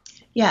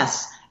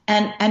 Yes.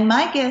 And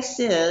my guess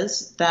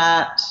is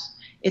that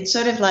it's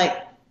sort of like,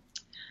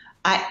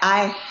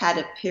 I had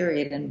a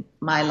period in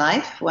my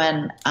life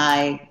when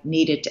I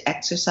needed to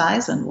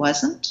exercise and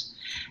wasn't,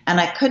 and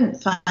I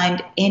couldn't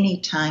find any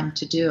time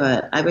to do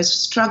it. I was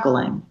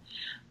struggling.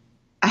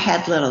 I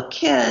had little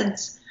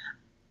kids.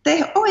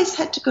 They always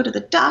had to go to the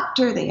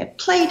doctor. They had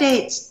play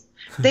dates.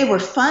 They were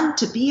fun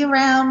to be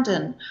around,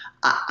 and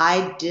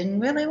I didn't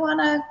really want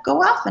to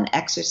go off and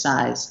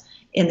exercise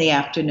in the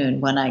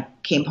afternoon when I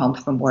came home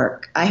from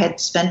work. I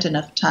had spent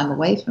enough time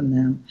away from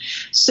them.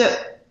 So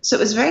it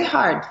was very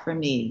hard for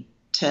me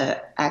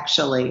to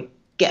actually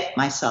get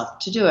myself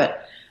to do it.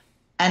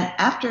 And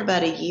after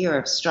about a year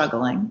of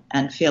struggling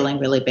and feeling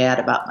really bad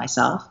about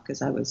myself,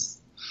 because I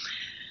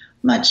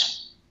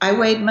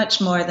weighed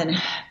much more than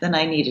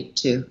I needed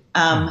to,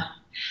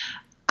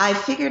 I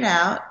figured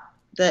out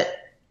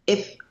that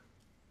if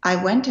I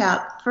went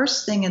out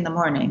first thing in the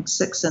morning,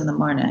 6 in the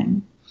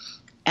morning,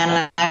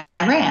 and I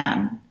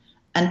ran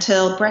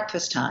until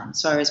breakfast time,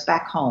 so I was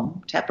back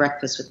home to have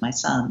breakfast with my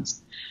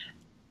sons,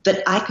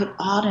 that I could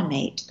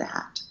automate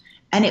that.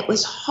 And it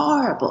was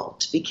horrible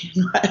to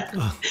begin with.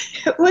 Oh.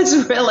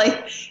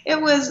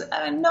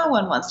 No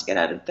one wants to get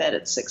out of bed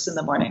at 6 in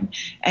the morning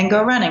and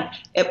go running.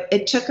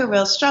 It took a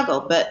real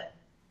struggle, but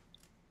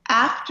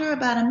after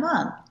about a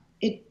month,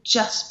 it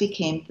just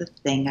became the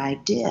thing I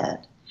did.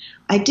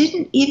 I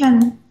didn't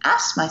even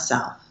ask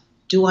myself,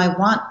 do I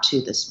want to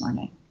this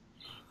morning?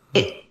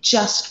 It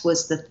just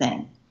was the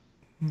thing,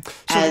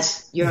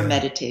 as your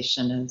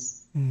meditation is.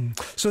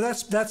 So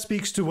that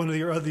speaks to one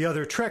of the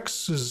other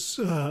tricks is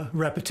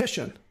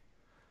repetition.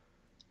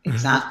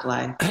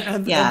 Exactly.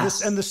 And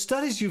yes. And the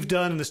studies you've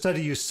done and the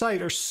study you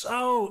cite are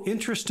so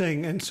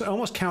interesting and so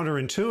almost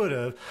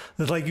counterintuitive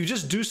that like you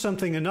just do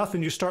something enough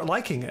and you start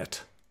liking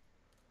it.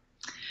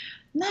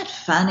 Isn't that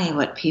funny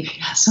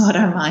what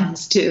our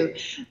minds do?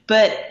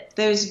 But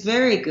there's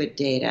very good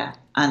data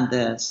on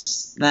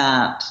this,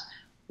 that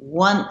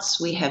once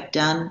we have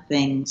done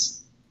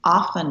things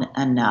often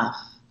enough,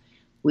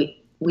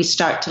 we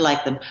start to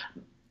like them.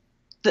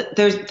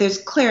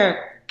 There's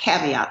clear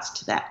caveats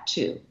to that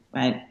too,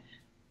 right?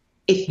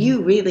 If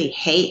you really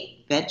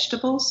hate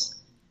vegetables,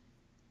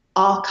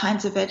 all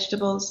kinds of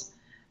vegetables,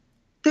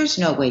 there's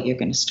no way you're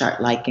going to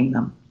start liking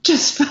them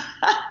just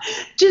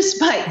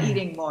by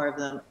eating more of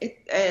them.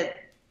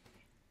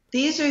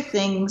 These are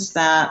things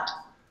that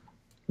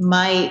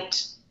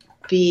might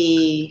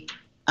be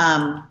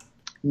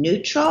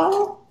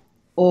neutral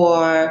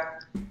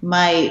or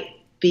might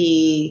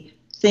be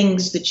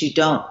things that you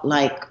don't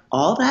like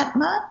all that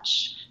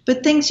much,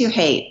 but things you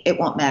hate, it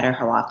won't matter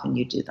how often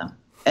you do them.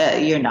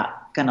 You're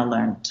not going to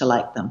learn to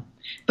like them.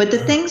 But the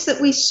things that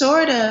we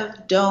sort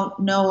of don't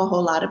know a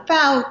whole lot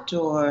about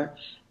or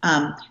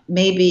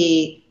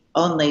maybe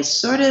only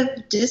sort of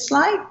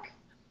dislike,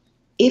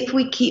 if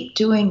we keep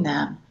doing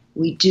them,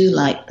 we do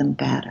like them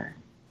better.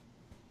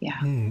 Yeah.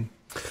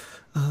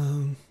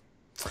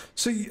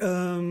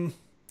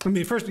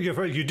 First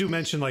you do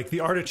mention like the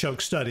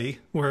artichoke study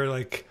where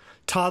like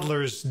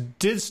toddlers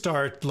did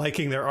start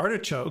liking their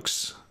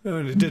artichokes.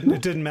 And it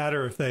didn't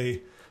matter if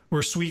they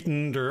were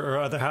sweetened or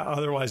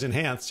otherwise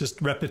enhanced. Just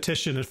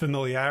repetition and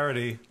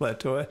familiarity led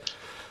to it.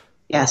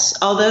 Yes,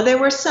 although there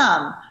were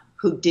some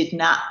who did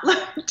not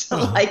learn to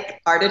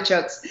like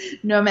artichokes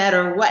no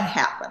matter what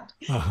happened.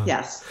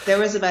 Yes, there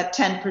was about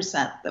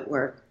 10% that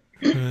were.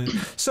 Right.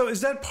 So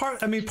is that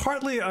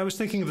partly I was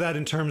thinking of that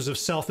in terms of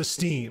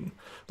self-esteem.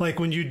 Like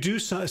when you do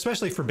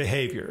especially for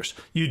behaviors,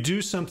 you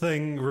do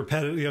something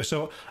repetitive,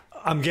 so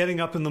I'm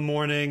getting up in the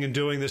morning and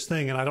doing this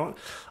thing and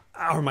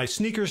are my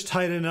sneakers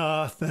tight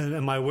enough, and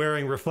am I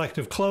wearing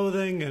reflective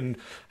clothing, and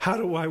how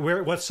do I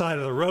wear, what side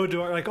of the road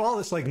do I, like all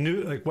this, like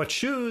new, like what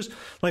shoes,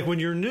 like when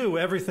you're new,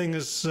 everything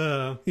is,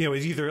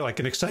 is either like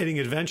an exciting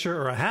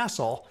adventure or a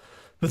hassle.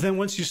 But then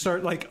once you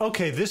start like,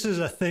 okay, this is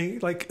a thing,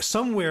 like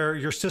somewhere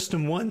your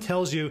system one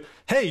tells you,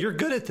 hey, you're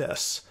good at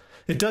this.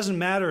 It doesn't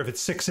matter if it's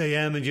 6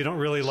 a.m. and you don't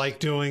really like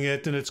doing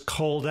it and it's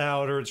cold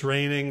out or it's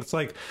raining. It's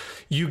like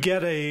you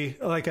get a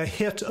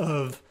hit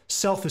of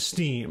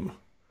self-esteem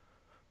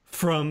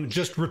from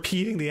just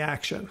repeating the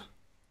action.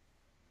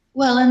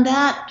 Well, and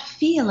that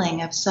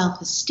feeling of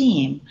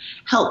self-esteem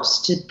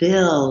helps to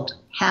build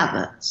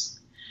habits.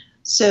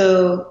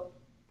 So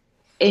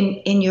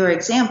in your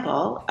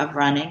example of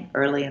running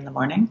early in the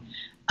morning,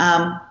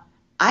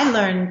 I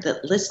learned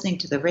that listening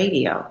to the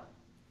radio,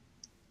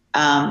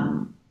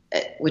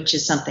 which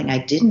is something I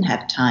didn't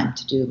have time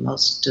to do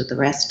most of the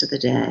rest of the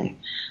day.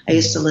 I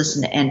used to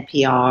listen to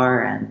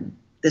NPR, and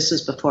this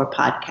was before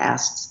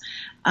podcasts.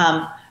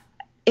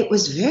 It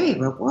was very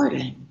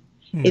rewarding.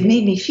 It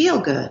made me feel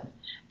good.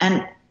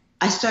 And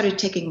I started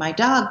taking my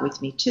dog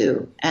with me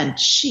too, and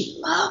she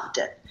loved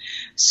it.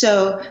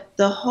 So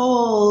the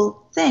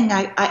whole thing,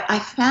 I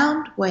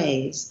found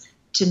ways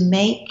to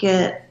make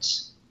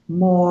it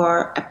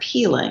more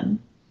appealing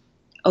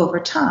over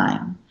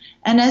time.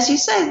 And as you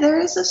say, there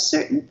is a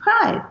certain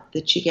pride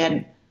that you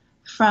get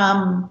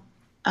from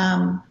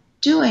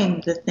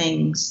doing the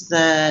things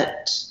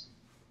that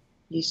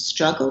you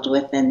struggled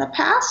with in the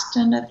past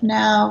and have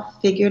now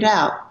figured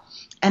out.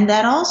 And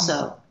that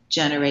also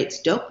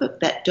generates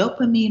that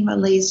dopamine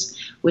release,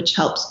 which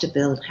helps to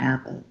build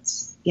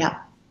habits. Yeah.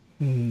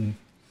 Mm.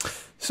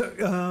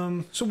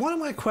 So one of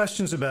my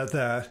questions about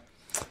that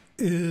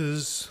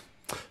is,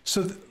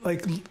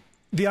 like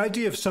the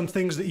idea of some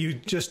things that you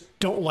just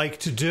don't like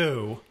to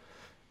do,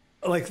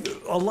 like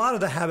a lot of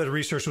the habit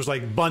research was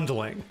like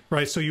bundling,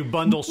 right? So you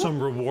bundle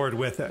some reward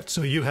with it.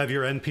 So you have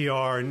your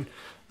NPR,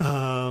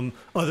 and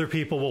other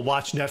people will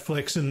watch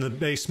Netflix in the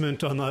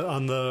basement on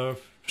the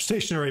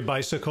stationary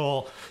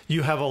bicycle.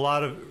 You have a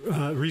lot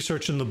of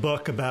research in the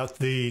book about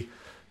the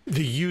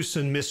use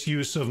and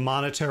misuse of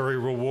monetary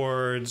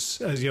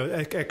rewards, as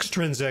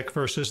extrinsic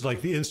versus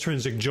like the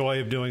intrinsic joy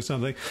of doing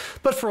something.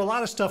 But for a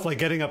lot of stuff like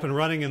getting up and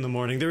running in the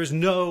morning, there is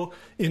no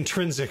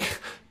intrinsic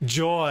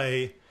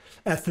joy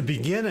at the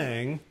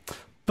beginning.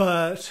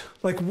 But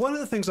like one of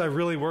the things I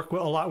really work a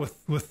lot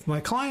with my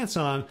clients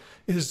on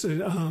is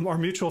our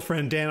mutual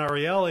friend Dan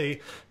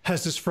Ariely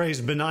has this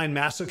phrase, benign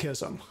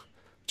masochism,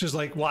 which is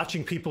like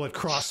watching people at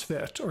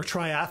CrossFit or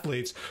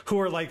triathletes who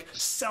are like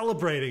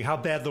celebrating how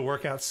bad the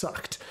workout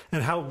sucked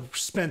and how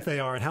spent they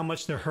are and how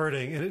much they're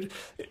hurting. And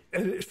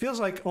it feels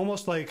like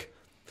almost like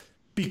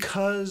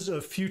because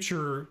of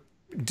future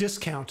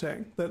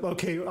discounting that,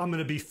 okay, I'm going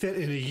to be fit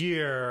in a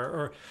year,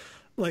 or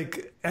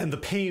like, and the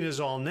pain is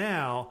all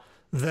now,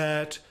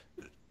 that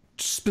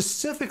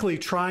specifically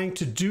trying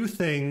to do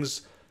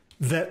things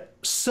that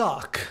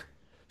suck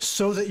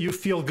so that you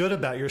feel good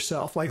about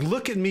yourself. Like,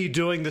 look at me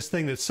doing this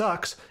thing that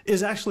sucks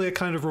is actually a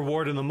kind of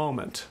reward in the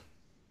moment.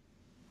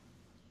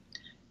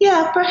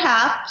 Yeah,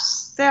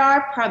 perhaps. There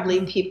are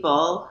probably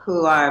people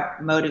who are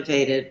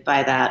motivated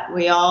by that.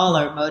 We all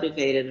are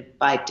motivated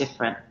by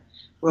different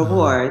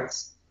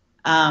rewards.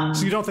 So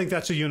you don't think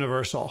that's a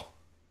universal?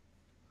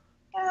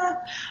 Yeah.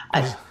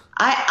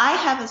 I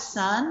have a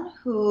son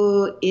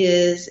who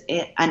is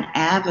an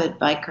avid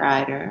bike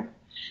rider,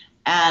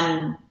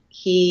 and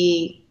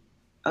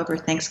over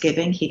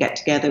Thanksgiving, he got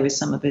together with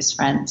some of his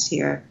friends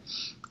here,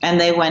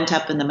 and they went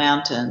up in the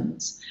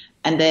mountains,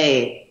 and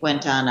they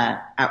went on an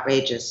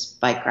outrageous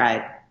bike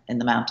ride in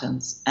the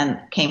mountains and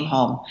came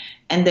home,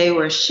 and they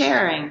were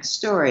sharing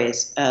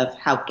stories of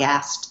how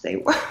gassed they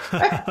were.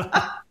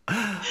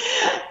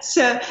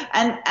 So,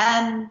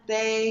 and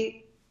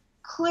they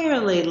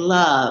clearly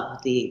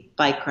love the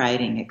bike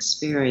riding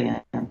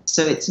experience.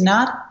 So it's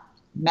not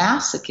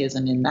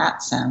masochism in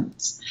that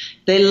sense.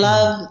 They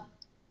love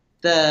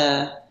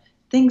the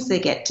things they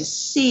get to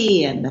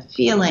see and the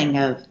feeling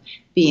of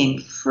being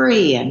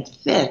free and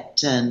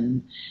fit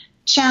and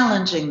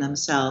challenging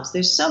themselves.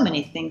 There's so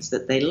many things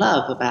that they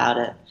love about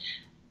it.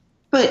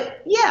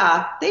 But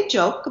yeah, they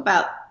joke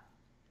about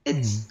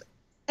it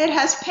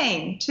has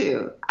pain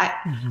too.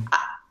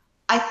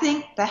 I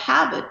think the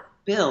habit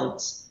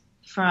builds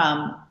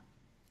from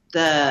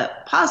the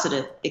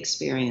positive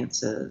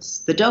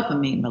experiences, the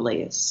dopamine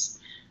release,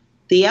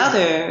 the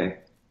other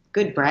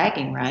good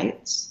bragging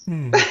rights.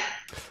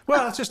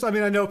 Well, it's just, I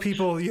mean, I know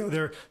people,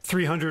 they're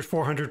 300,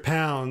 400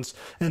 pounds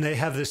and they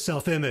have this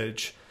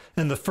self-image.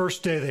 And the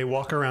first day they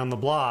walk around the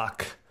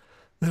block,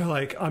 they're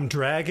like, I'm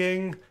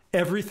dragging,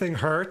 everything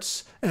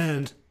hurts,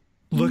 and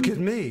look at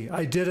me,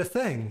 I did a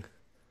thing.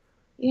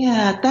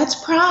 Yeah,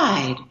 that's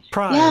pride.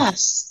 Pride.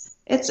 Yes,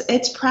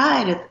 it's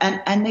pride,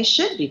 and they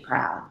should be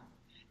proud.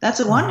 That's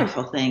a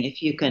wonderful thing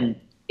if you can.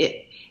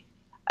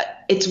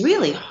 It's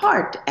really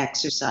hard to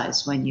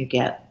exercise when you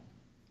get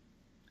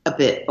a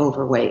bit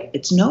overweight.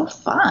 It's no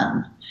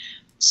fun.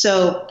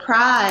 So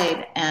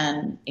pride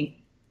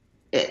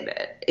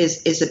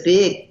is a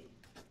big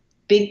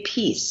big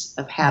piece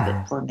of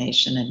habit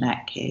formation in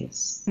that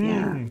case.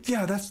 Yeah.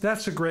 Yeah,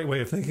 that's a great way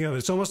of thinking of it.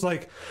 It's almost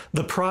like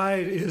the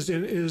pride is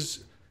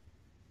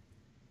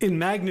in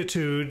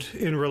magnitude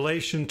in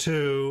relation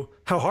to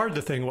how hard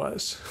the thing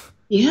was.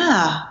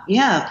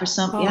 Yeah, for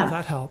some, Oh, yeah.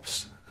 that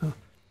helps.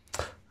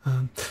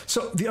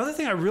 So the other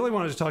thing I really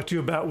wanted to talk to you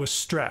about was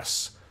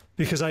stress,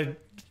 because it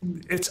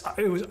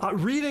was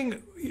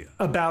reading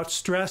about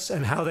stress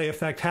and how they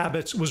affect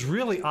habits was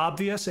really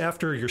obvious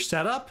after your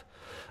setup,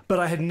 but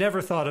I had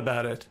never thought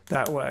about it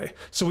that way.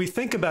 So we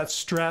think about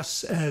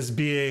stress as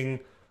being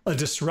a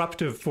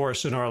disruptive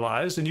force in our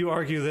lives, and you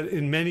argue that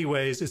in many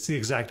ways it's the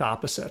exact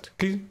opposite.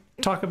 Can you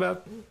talk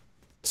about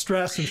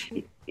stress?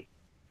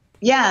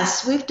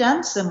 Yes, we've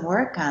done some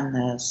work on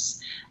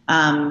this,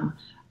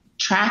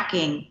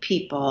 tracking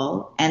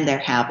people and their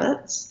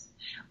habits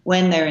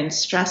when they're in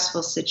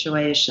stressful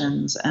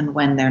situations and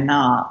when they're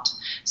not.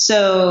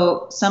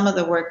 So some of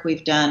the work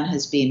we've done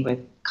has been with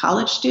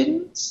college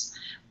students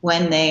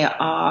when they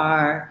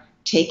are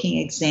taking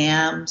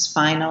exams,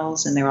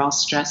 finals, and they're all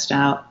stressed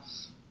out,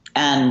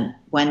 and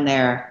when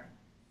they're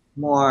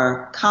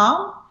more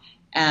calm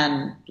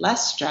and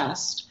less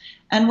stressed.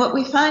 And what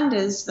we find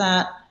is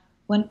that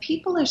when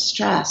people are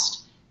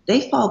stressed,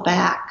 they fall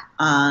back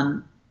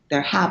on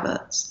their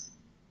habits,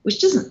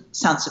 which doesn't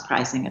sound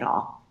surprising at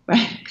all,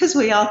 right? Because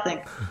we all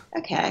think,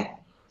 okay,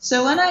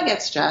 so when I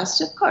get stressed,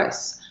 of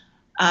course,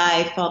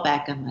 I fall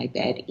back on my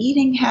bad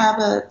eating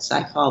habits.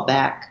 I fall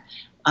back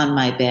on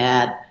my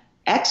bad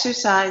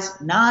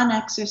exercise,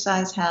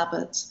 non-exercise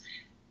habits.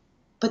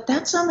 But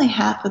that's only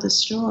half of the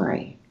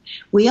story.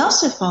 We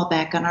also fall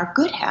back on our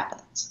good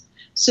habits.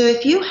 So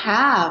if you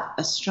have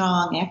a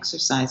strong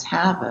exercise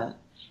habit,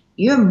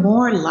 you're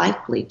more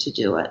likely to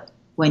do it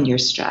when you're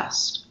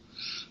stressed.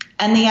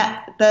 And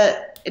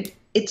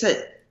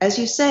as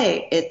you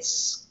say,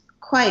 it's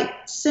quite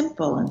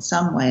simple in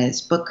some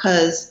ways,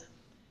 because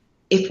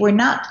if we're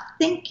not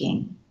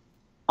thinking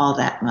all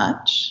that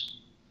much,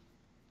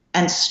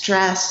 and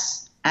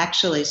stress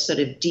actually sort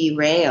of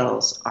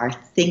derails our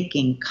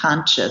thinking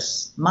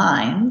conscious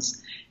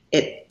minds,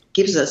 it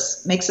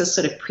makes us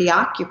sort of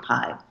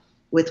preoccupied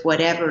with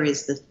whatever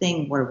is the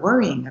thing we're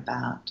worrying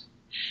about,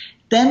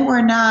 then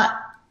we're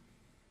not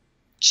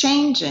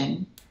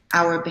changing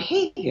our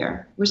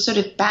behavior. We're sort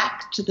of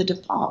back to the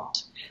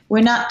default.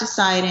 We're not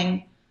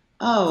deciding,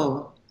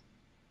 oh,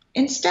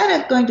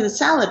 instead of going to the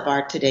salad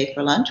bar today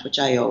for lunch, which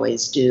I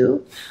always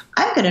do,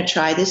 I'm going to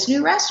try this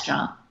new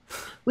restaurant.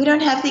 We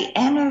don't have the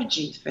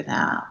energy for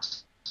that.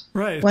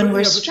 Right. When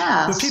we're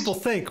stressed. But people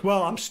think,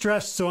 well, I'm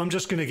stressed, so I'm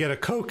just going to get a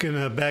Coke and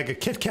a bag of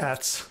Kit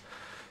Kats.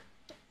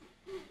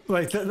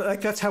 Like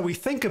that's how we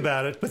think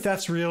about it, but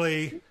that's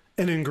really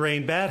an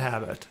ingrained bad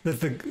habit.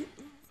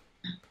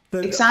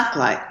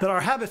 Exactly. That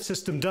our habit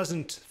system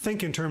doesn't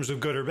think in terms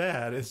of good or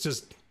bad. It's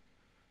just,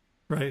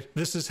 right,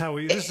 this is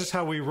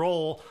how we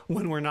roll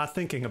when we're not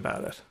thinking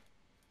about it.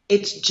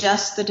 It's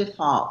just the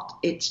default.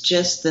 It's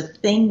just the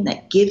thing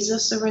that gives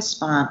us a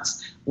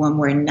response when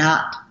we're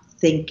not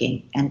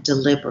thinking and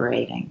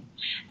deliberating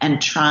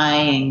and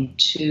trying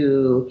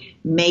to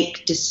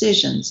make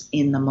decisions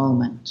in the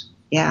moment.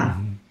 Yeah.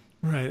 Mm-hmm.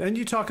 Right. And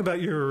you talk about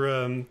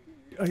your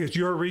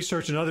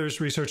research and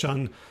others' research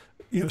on,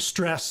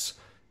 stress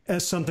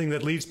as something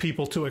that leads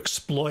people to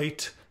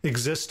exploit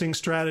existing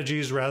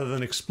strategies rather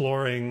than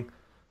exploring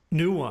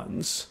new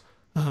ones.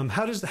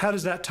 How does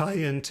that tie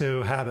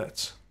into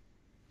habits?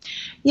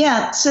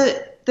 Yeah, so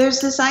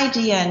there's this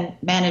idea in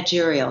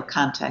managerial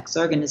context,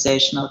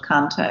 organizational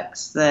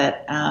context,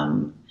 that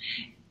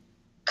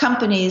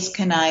companies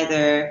can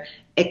either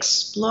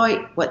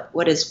exploit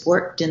what has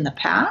worked in the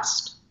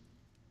past,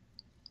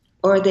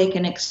 or they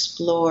can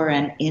explore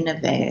and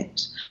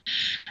innovate.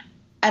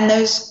 And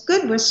there's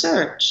good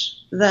research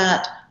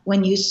that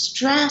when you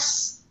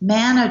stress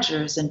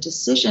managers and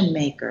decision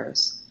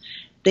makers,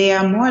 they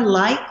are more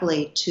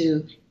likely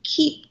to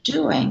keep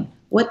doing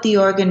what the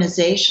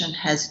organization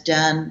has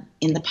done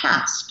in the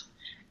past.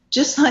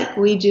 Just like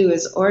we do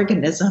as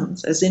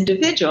organisms, as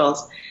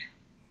individuals,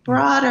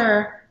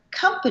 broader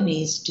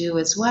companies do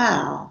as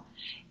well,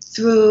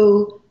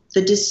 through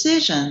the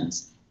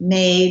decisions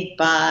made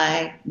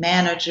by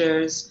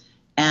managers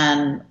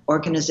and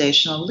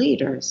organizational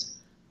leaders.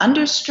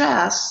 Under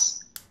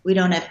stress, we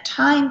don't have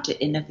time to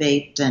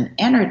innovate and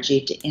energy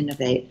to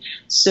innovate,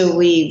 so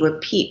we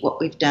repeat what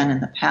we've done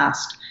in the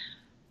past.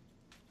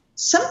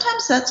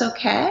 Sometimes that's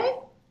okay.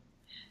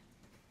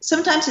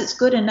 Sometimes it's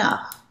good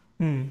enough.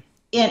 In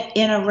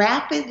a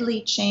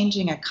rapidly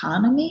changing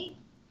economy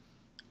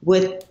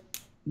with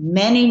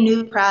many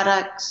new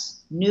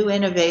products, new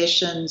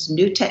innovations,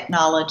 new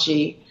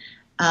technology,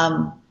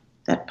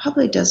 that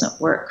probably doesn't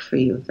work for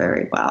you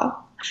very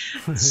well.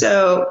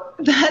 So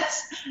that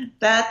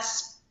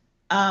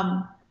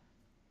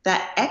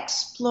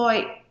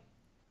exploit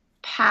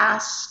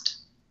past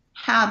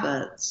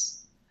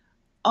habits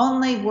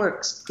only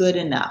works good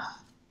enough.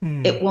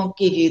 It won't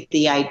give you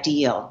the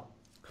ideal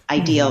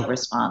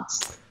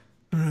response.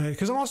 Right,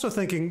 because I'm also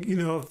thinking,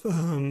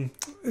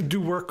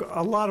 do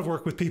a lot of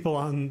work with people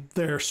on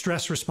their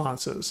stress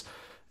responses,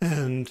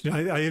 And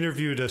I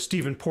interviewed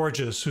Stephen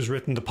Porges, who's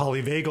written the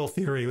polyvagal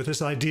theory, with this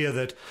idea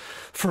that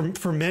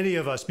for many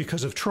of us,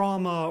 because of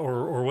trauma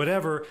or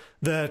whatever,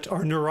 that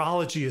our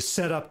neurology is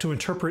set up to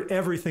interpret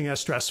everything as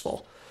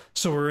stressful.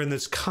 So we're in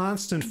this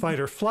constant fight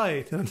or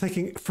flight. And I'm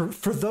thinking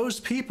for those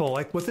people,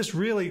 like what this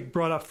really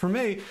brought up for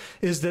me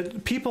is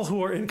that people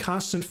who are in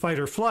constant fight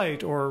or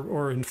flight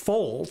or in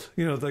fold,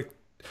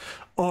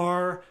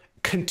 are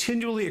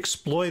continually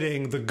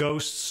exploiting the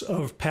ghosts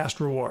of past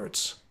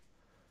rewards.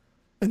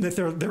 And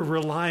that they're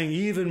relying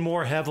even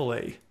more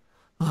heavily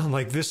on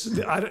like this.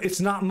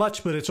 It's not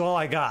much, but it's all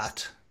I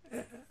got.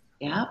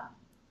 Yeah.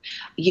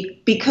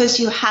 Because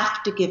you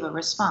have to give a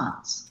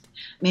response.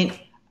 I mean,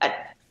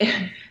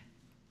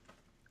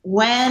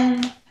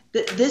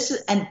 this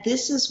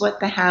is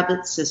what the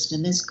habit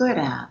system is good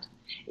at,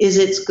 is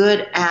it's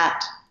good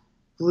at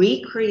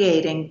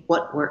recreating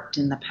what worked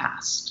in the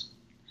past.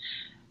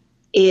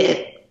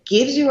 It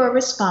gives you a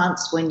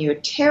response when you're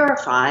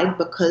terrified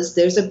because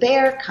there's a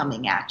bear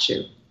coming at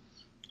you.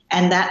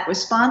 And that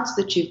response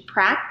that you've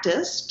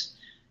practiced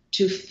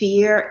to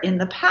fear in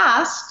the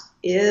past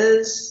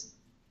is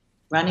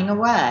running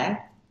away.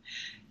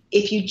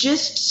 If you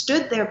just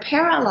stood there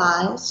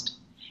paralyzed,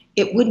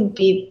 it wouldn't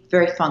be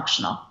very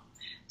functional.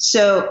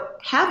 So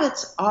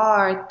habits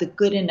are the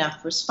good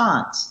enough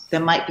response. There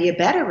might be a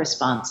better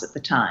response at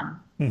the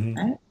time,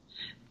 right?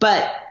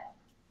 But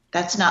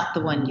that's not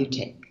the one you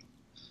take.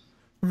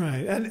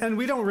 Right. And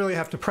we don't really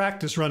have to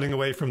practice running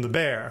away from the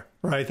bear,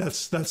 right?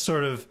 That's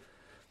sort of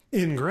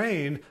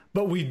ingrained,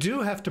 but we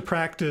do have to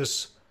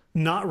practice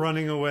not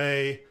running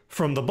away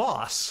from the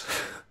boss.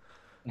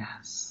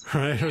 Yes.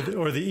 Right.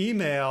 Or the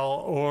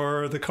email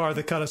or the car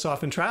that cut us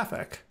off in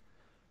traffic.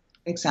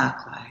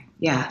 Exactly.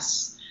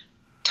 Yes.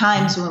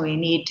 Times when we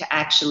need to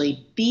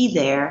actually be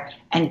there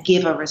and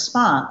give a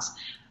response.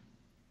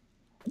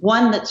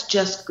 One that's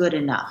just good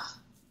enough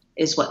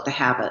is what the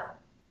habit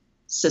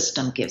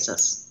system gives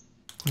us.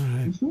 All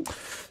right.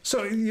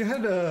 So you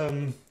had,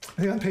 I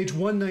think on page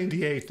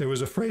 198, there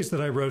was a phrase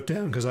that I wrote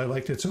down because I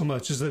liked it so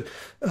much, is that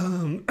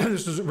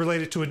this is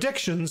related to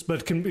addictions,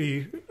 but can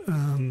be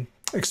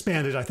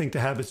expanded, I think, to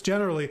habits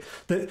generally,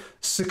 that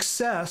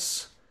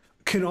success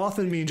can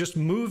often mean just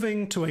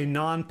moving to a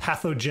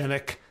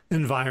non-pathogenic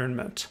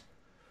environment,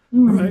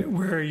 right?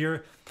 Where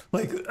you're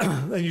like,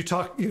 and you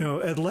talk,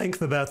 at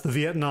length about the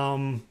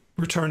Vietnam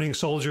returning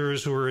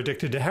soldiers who were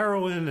addicted to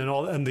heroin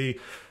and the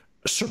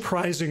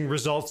surprising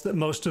results that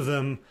most of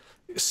them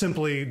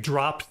simply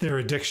dropped their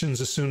addictions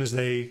as soon as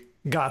they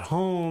got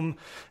home.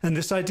 And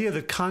this idea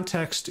that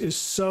context is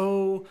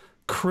so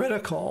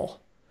critical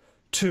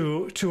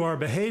to our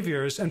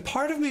behaviors. And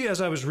part of me,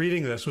 as I was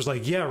reading this, was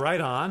like, yeah,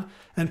 right on.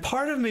 And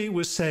part of me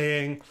was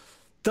saying,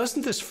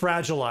 doesn't this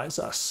fragilize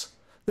us?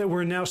 That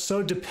we're now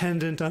so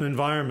dependent on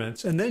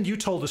environments. And then you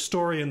told a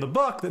story in the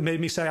book that made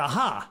me say,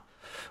 aha,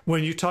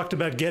 when you talked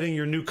about getting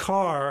your new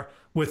car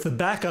with the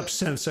backup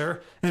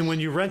sensor, and when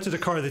you rented a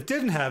car that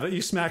didn't have it,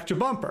 you smacked your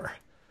bumper.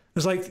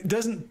 It's like,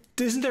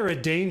 isn't there a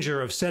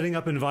danger of setting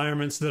up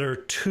environments that are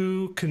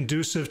too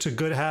conducive to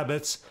good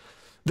habits,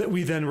 that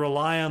we then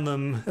rely on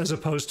them as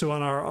opposed to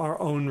on our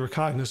own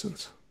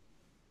recognizance?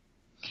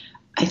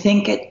 I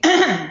think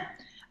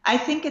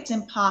it's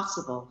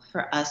impossible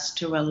for us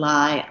to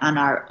rely on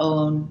our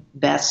own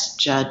best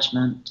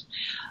judgment.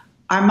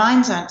 Our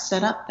minds aren't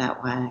set up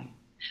that way.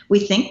 We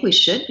think we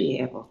should be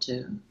able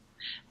to,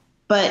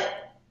 but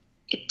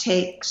it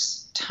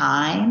takes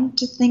time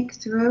to think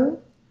through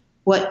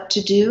what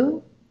to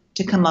do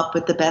to come up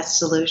with the best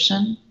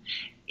solution.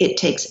 It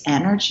takes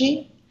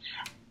energy.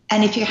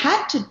 And if you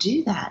had to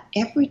do that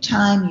every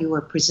time you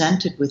were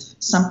presented with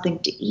something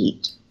to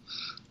eat,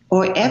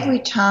 or every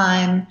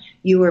time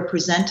you were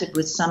presented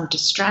with some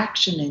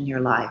distraction in your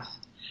life,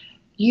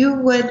 you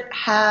would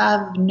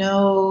have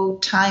no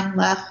time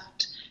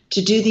left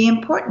to do the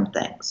important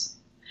things.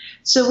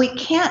 So we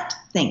can't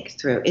think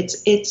through.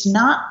 It's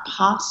not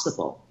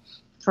possible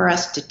for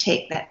us to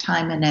take that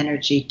time and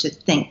energy to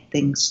think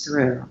things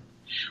through.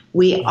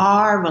 We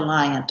are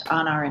reliant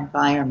on our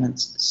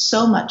environments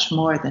so much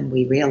more than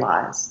we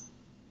realize.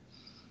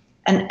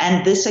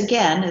 And this,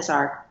 again, is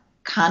our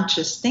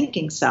conscious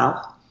thinking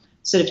self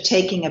sort of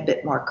taking a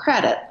bit more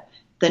credit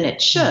than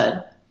it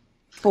should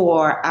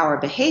for our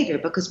behavior,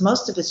 because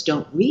most of us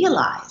don't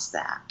realize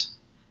that.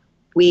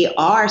 We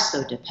are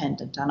so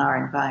dependent on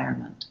our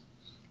environment.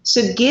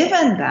 So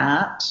given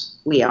that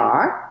we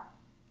are,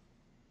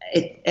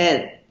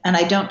 and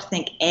I don't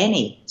think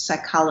any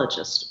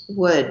psychologist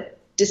would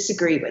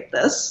disagree with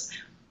this,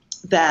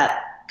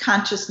 that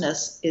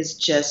consciousness is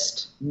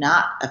just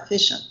not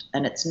efficient,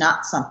 and it's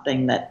not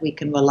something that we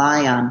can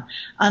rely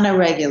on a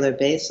regular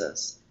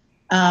basis.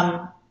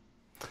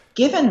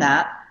 Given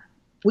that,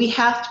 we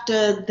have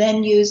to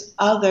then use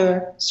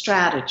other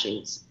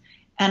strategies,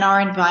 and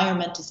our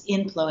environment is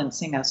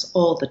influencing us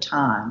all the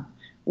time,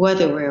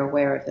 whether we're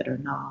aware of it or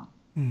not.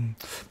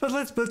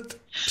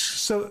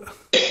 So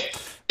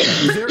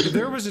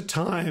there was a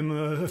time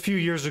a few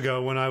years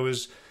ago when I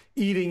was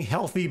eating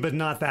healthy but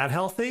not that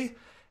healthy,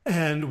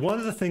 and one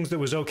of the things that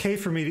was okay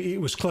for me to eat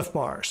was Cliff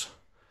Bars.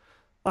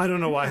 I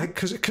don't know why,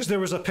 because there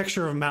was a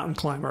picture of a mountain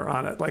climber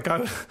on it. Like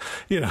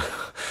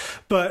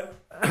but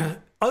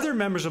other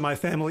members of my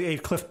family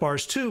ate Cliff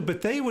Bars too,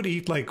 but they would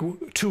eat like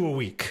 2 a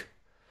week.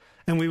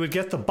 And we would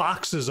get the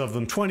boxes of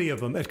them, 20 of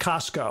them at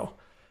Costco.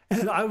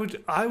 And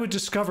I would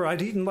discover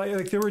I'd eaten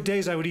like there were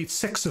days I would eat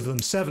 6 of them,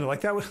 7.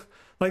 Like that was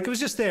like it was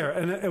just there.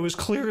 And it was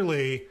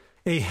clearly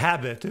a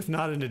habit, if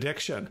not an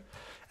addiction.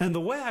 And the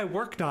way I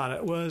worked on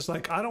it was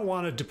like, I don't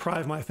want to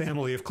deprive my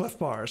family of Cliff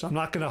Bars. I'm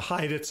not going to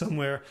hide it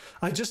somewhere.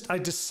 I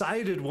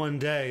decided one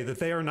day that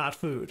they are not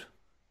food.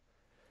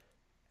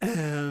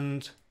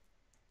 And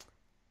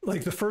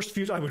like the first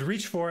few, I would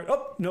reach for it.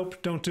 Oh,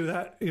 nope, don't do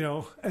that.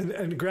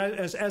 And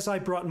as I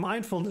brought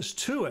mindfulness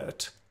to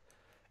it,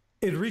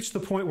 it reached the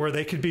point where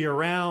they could be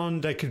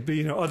around, they could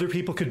be, other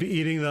people could be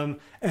eating them.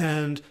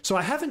 And so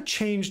I haven't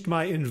changed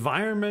my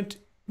environment,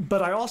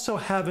 but I also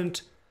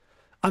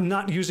I'm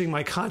not using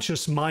my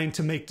conscious mind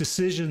to make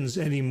decisions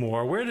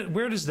anymore.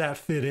 Where does that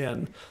fit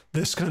in?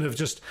 This kind of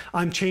just,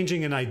 I'm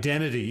changing an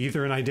identity,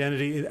 either an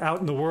identity out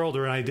in the world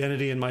or an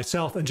identity in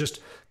myself, and just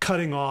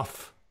cutting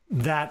off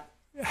that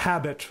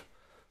habit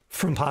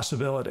from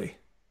possibility.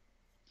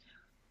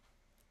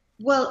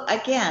 Well,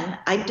 again,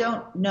 I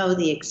don't know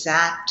the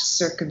exact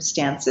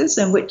circumstances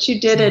in which you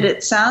did it.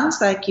 It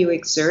sounds like you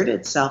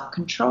exerted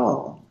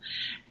self-control.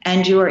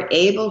 And you were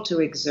able to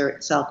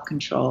exert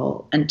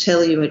self-control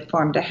until you had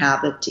formed a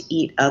habit to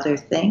eat other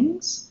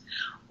things,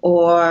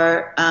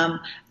 or a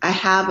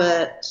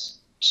habit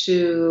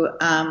to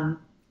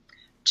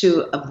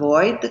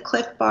avoid the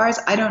Cliff Bars.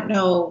 I don't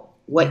know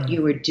what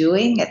you were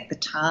doing at the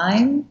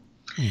time,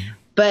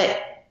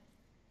 but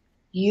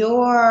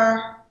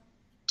your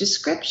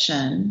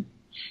description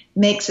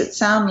makes it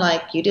sound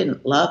like you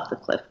didn't love the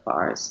Cliff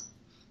Bars,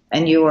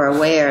 and you were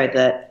aware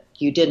that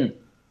you didn't.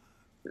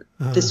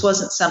 This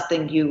wasn't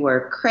something you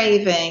were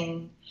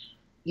craving.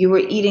 You were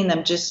eating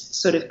them just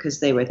sort of because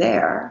they were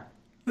there.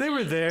 They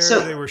were there. So,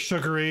 they were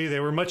sugary.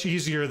 They were much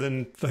easier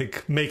than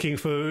like making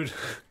food.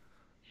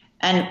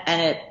 And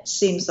it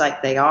seems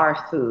like they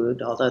are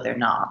food, although they're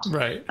not.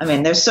 Right. I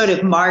mean, they're sort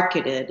of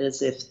marketed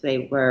as if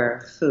they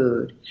were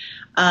food.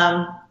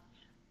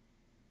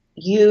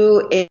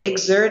 You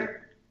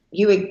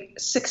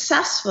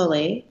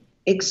successfully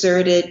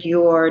exerted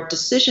your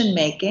decision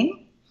making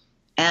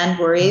and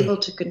were able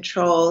to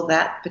control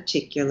that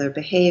particular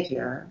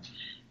behavior.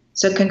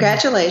 So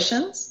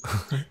congratulations.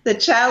 The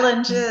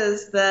challenge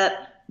is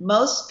that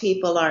most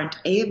people aren't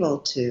able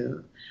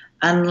to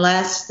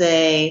unless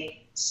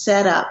they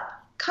set up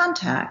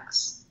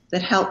contacts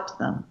that help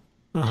them.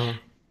 Uh-huh.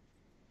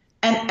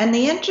 And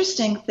the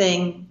interesting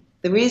thing,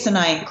 the reason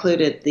I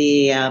included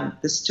the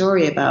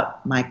story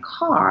about my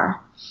car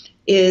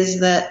is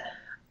that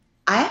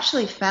I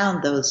actually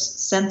found those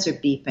sensor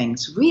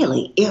beepings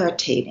really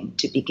irritating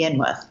to begin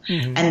with.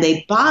 And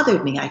they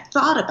bothered me. I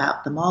thought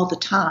about them all the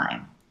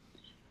time.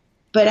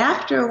 But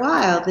after a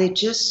while, they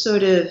just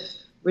sort of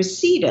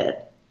receded.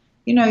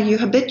 You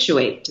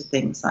habituate to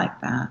things like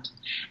that.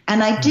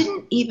 And I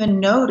didn't even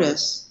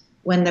notice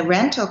when the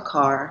rental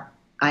car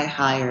I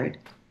hired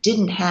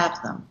didn't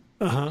have them.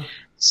 Uh-huh.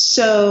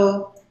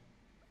 So,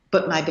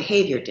 but my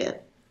behavior did.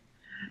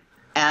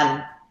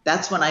 And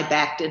that's when I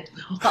backed into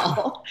the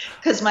wall,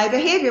 because my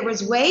behavior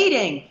was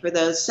waiting for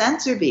those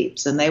sensor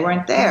beeps and they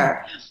weren't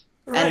there.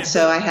 Right. And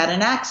so I had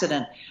an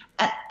accident.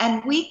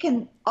 And we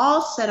can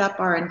all set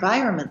up our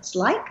environments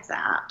like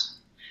that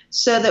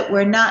so that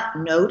we're not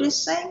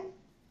noticing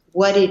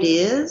what it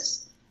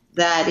is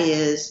that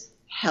is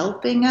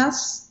helping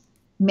us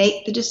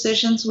make the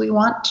decisions we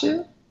want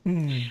to.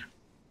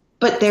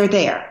 But they're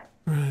there.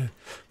 Right.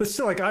 But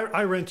still, like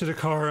I rented a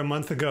car 2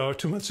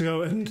 months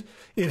ago, and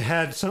it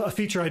had a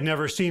feature I'd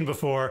never seen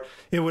before.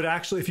 It would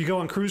actually, if you go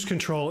on cruise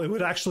control, it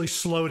would actually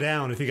slow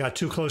down if you got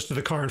too close to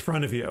the car in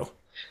front of you.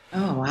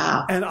 Oh,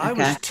 wow. And I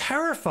was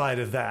terrified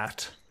of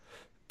that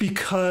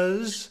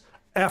because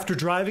after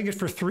driving it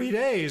for 3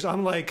 days,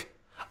 I'm like,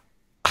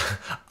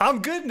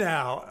 I'm good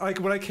now. Like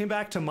when I came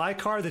back to my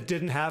car that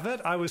didn't have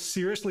it, I was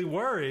seriously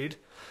worried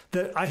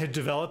that I had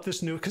developed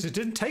this new, because it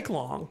didn't take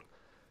long.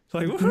 So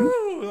like,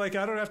 woohoo, like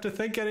I don't have to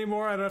think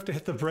anymore. I don't have to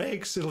hit the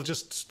brakes. It'll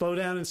just slow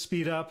down and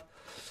speed up.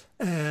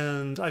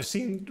 And I've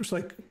seen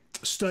like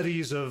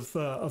studies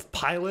of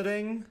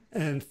piloting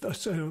and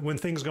when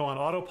things go on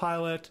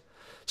autopilot.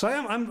 So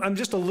I'm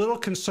just a little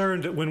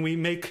concerned that when we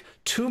make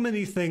too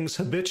many things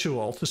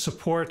habitual to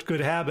support good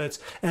habits,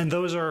 and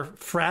those are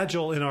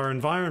fragile in our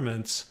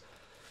environments,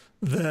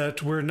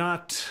 that we're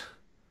not,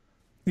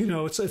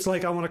 it's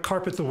like I want to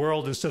carpet the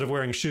world instead of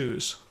wearing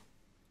shoes.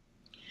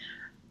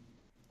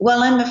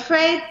 Well, I'm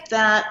afraid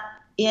that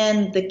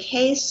in the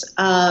case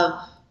of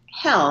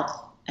health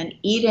and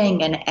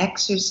eating and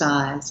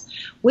exercise,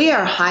 we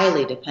are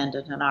highly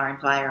dependent on our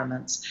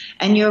environments.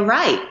 And you're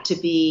right to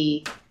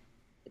be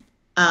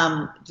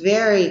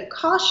very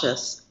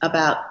cautious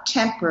about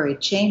temporary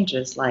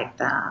changes like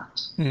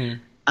that.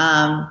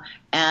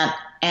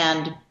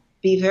 And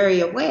be very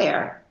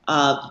aware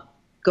of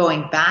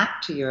going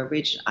back to your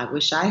original. I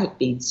wish I had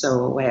been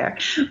so aware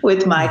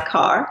with my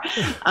car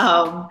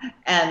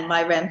and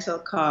my rental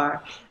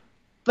car.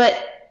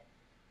 But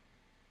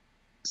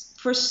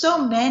for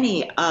so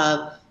many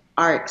of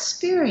our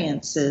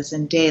experiences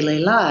in daily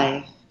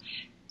life,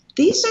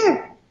 these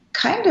are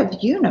kind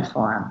of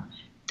uniform.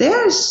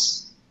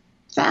 There's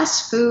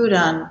fast food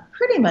on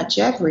pretty much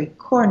every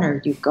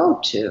corner you go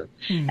to,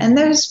 and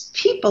there's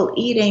people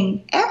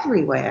eating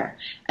everywhere.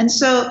 And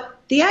so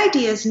the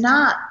idea is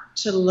not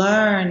to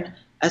learn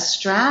a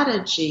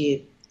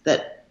strategy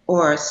that,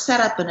 or set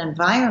up an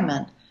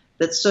environment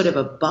that's sort of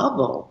a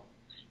bubble.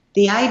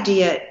 The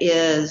idea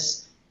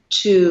is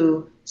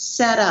to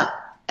set up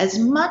as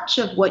much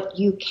of what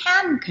you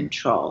can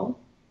control,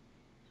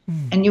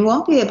 and you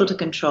won't be able to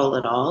control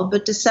it all,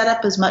 but to set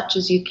up as much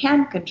as you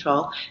can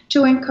control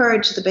to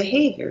encourage the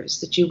behaviors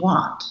that you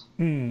want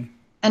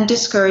and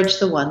discourage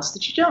the ones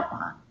that you don't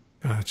want.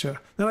 Gotcha.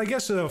 Now, I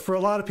guess for a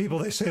lot of people,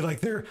 they say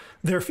like their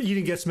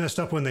eating gets messed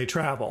up when they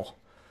travel.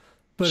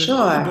 But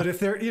Sure. But if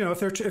they're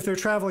if they're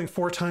traveling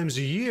 4 times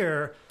a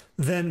year,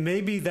 then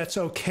maybe that's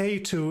okay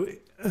to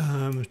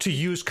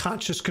use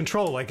conscious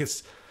control. Like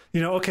it's,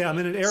 okay, I'm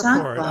in an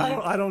airport.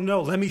 Exactly. I don't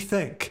know. Let me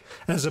think.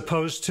 As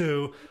opposed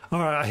to, all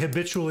right, I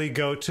habitually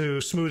go to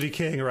Smoothie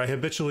King or I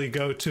habitually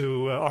go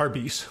to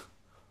Arby's.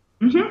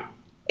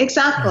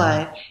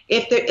 Exactly.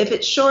 If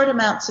it's short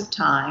amounts of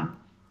time,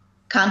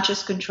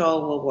 conscious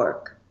control will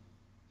work.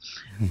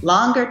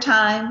 Longer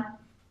time,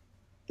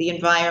 the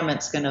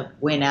environment's going to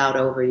win out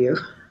over you.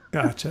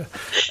 Gotcha.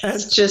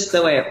 It's just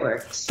the way it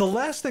works. The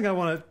last thing I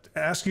want to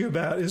ask you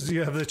about is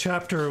you have the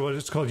chapter, what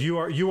it's called, You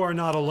Are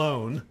Not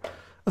Alone,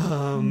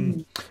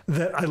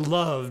 that I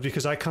love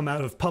because I come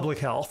out of public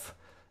health.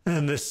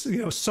 And this,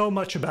 so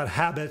much about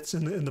habits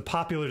and the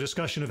popular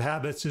discussion of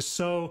habits is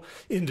so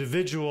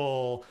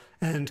individual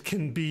and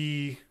can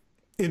be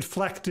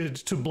inflected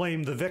to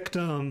blame the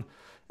victim.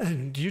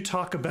 And you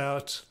talk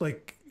about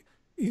like,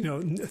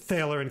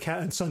 Thaler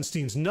and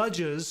Sunstein's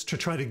nudges to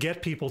try to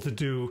get people to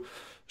do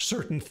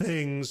certain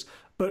things.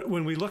 But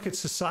when we look at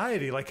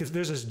society, like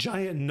there's this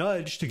giant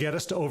nudge to get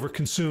us to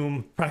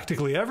overconsume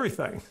practically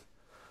everything.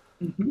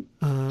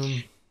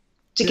 To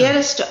get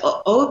us to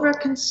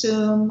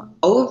overconsume,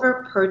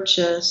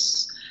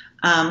 overpurchase,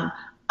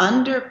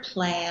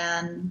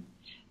 underplan,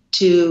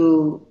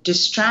 to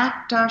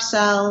distract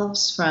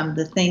ourselves from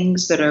the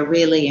things that are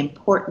really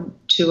important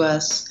to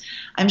us.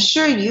 I'm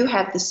sure you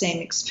have the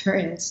same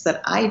experience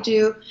that I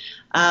do.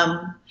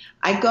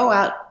 I go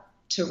out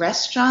to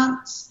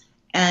restaurants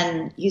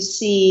and you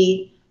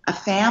see a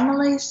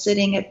family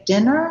sitting at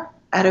dinner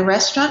at a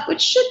restaurant,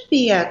 which should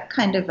be a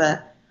kind of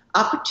a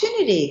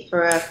opportunity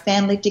for a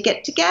family to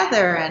get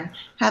together and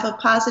have a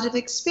positive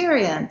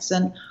experience,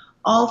 and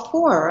all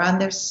 4 are on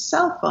their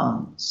cell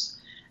phones.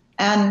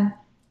 And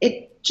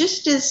it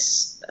just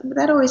is,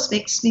 that always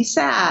makes me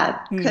sad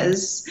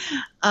because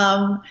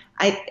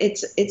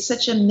it's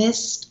such a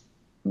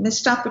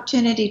missed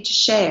opportunity to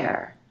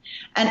share.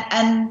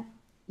 And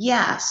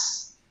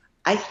yes,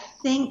 I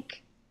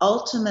think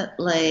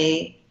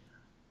ultimately,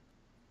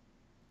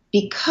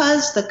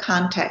 because the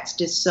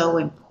context is so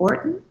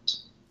important,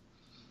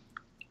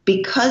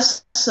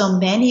 because so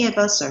many of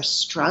us are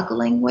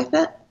struggling with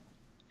it,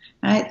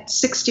 right?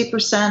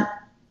 60%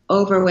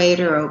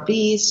 overweight or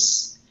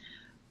obese.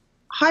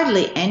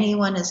 Hardly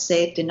anyone is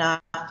saved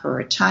enough for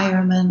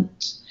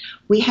retirement.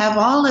 We have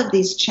all of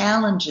these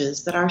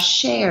challenges that are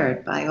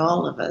shared by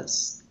all of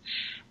us.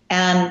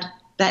 And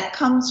that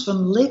comes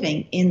from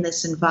living in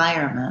this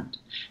environment.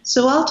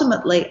 So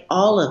ultimately,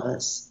 all of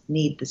us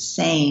need the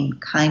same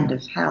kind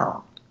of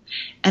help.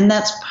 And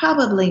that's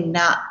probably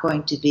not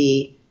going to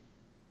be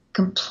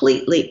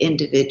completely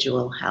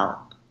individual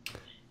help.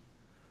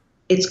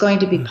 It's going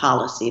to be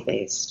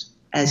policy-based,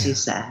 as you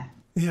say.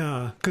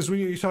 Yeah, because when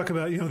you talk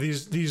about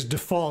these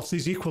defaults,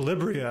 these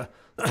equilibria,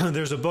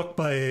 there's a book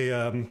by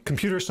a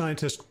computer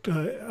scientist,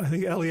 I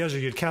think Eliezer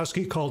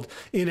Yudkowsky, called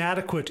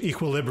 "Inadequate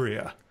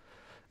Equilibria,"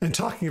 and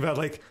talking about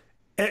like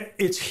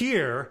it's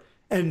here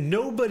and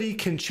nobody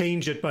can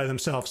change it by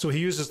themselves. So he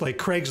uses like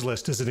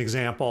Craigslist as an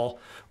example,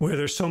 where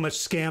there's so much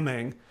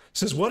scamming.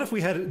 Says, what if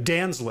we had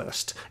Dan's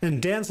List?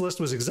 And Dan's List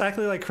was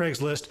exactly like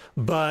Craigslist,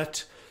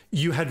 but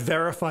you had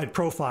verified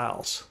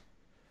profiles.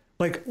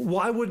 Like,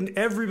 why wouldn't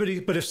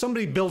everybody? But if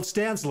somebody builds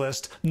Dan's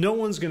List, no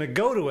one's going to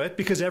go to it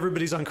because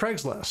everybody's on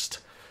Craigslist.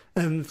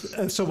 And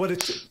so what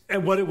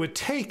it would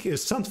take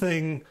is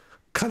something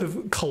kind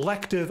of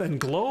collective and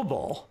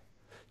global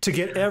to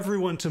get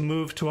everyone to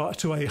move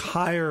to a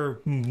higher,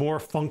 more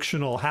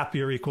functional,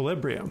 happier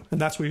equilibrium.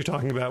 And that's what you're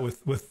talking about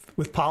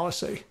with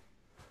policy.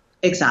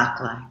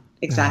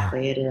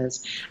 Exactly, it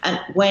is. And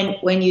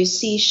when you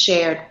see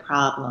shared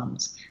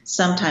problems,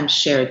 sometimes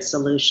shared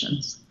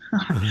solutions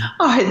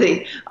are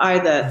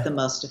the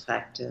most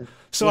effective.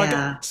 So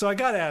I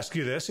got to ask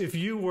you this: if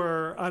you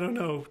were, I don't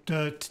know,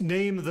 to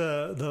name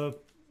the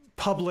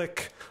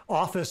public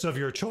office of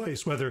your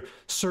choice, whether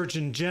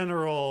Surgeon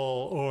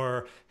General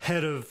or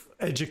head of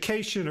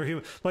education or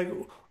human, like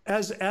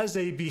as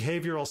a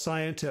behavioral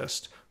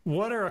scientist,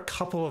 what are a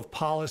couple of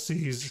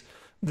policies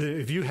that,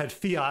 if you had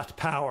fiat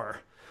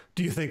power,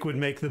 do you think would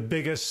make the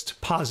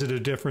biggest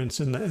positive difference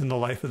in the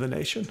life of the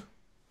nation?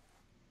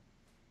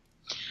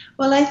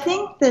 Well, I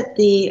think that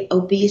the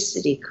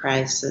obesity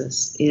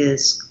crisis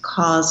is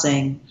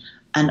causing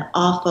an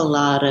awful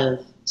lot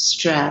of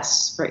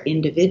stress for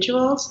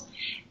individuals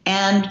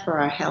and for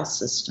our health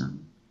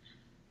system.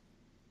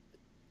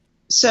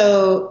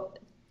 So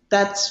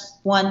that's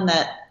one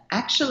that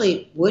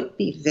actually would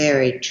be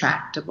very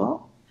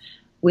tractable.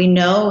 We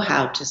know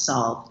how to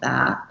solve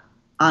that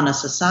on a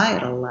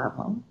societal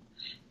level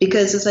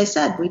because, as I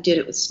said, we did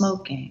it with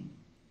smoking.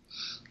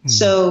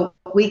 So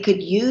we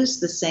could use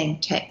the same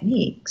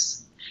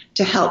techniques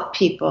to help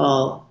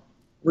people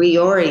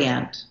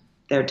reorient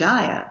their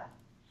diet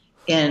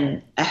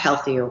in a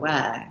healthier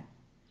way.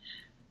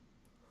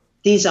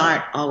 These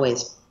aren't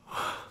always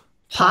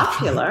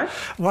popular.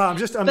 Wow, I'm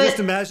just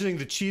imagining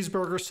the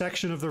cheeseburger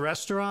section of the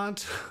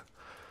restaurant.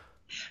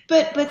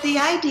 But the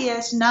idea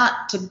is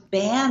not to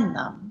ban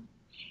them.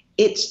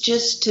 It's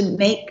just to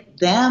make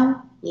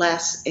them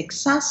less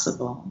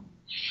accessible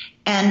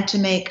and to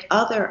make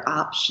other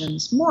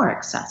options more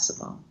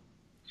accessible.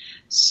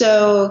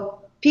 So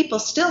people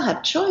still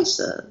have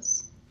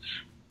choices.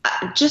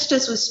 Just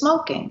as with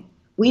smoking,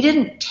 we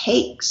didn't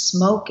take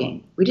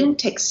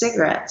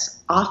cigarettes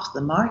off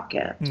the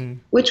market,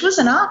 which was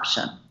an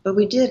option, but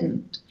we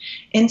didn't.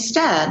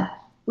 Instead,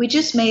 we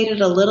just made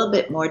it a little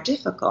bit more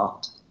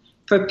difficult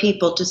for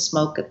people to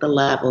smoke at the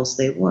levels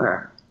they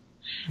were.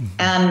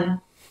 And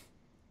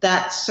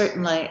that's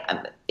certainly,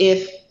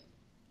 if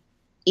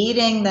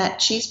eating that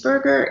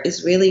cheeseburger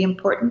is really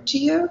important to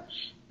you,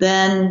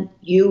 then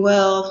you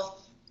will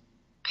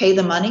pay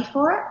the money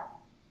for it,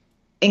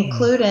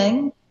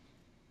 including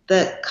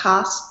the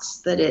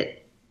costs that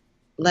it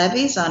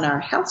levies on our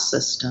health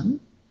system,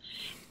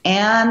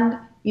 and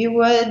you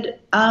would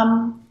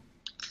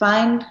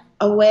find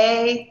a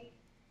way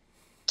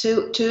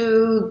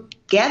to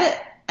get it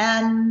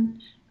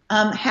and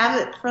have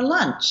it for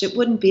lunch. It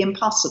wouldn't be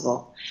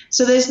impossible.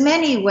 So there's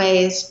many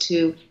ways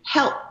to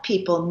help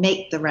people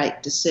make the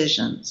right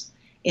decisions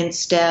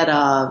instead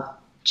of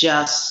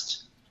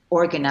just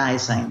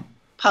organizing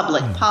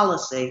public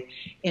policy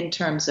in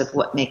terms of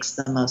what makes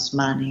the most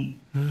money.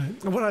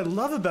 Right. What I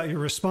love about your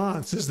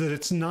response is that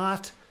it's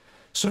not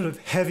sort of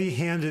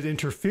heavy-handed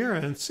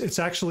interference. It's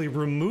actually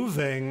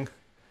removing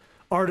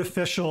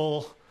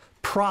artificial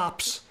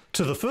props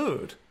to the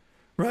food.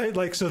 Right,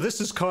 like, so this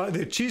is the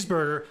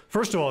cheeseburger.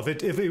 First of all,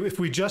 if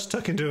we just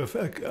took into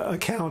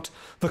account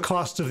the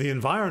cost of the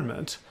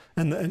environment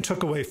and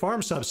took away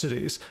farm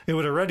subsidies, it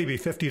would already be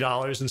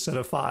 $50 instead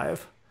of $5.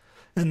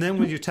 And then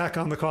when you tack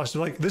on the cost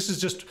of, like, this is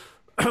just,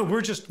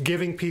 we're just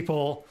giving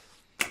people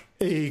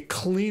a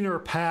cleaner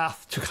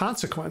path to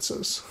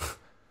consequences.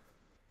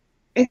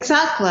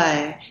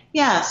 Exactly.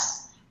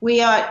 Yes, we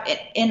are.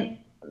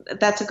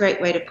 That's a great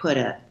way to put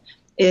it.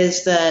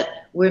 Is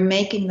that we're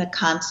making the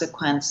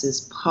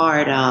consequences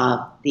part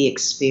of the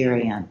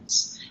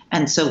experience.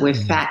 And so we're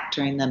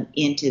factoring them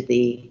into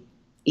the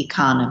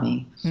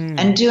economy.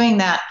 And doing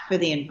that for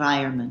the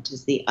environment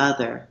is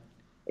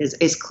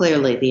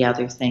clearly the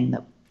other thing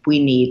that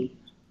we need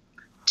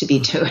to be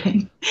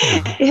doing,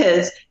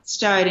 is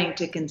starting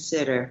to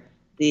consider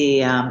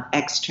the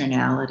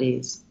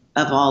externalities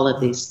of all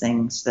of these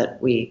things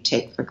that we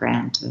take for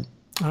granted.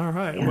 All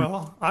right. Yeah.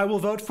 Well, I will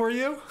vote for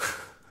you.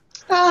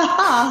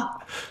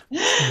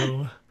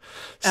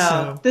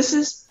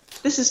 This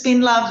has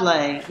been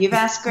lovely. You've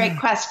asked great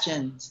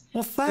questions.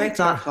 Well, thanks. Very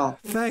thoughtful.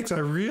 Thanks. I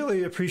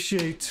really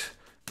appreciate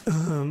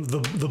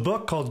the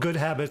book called Good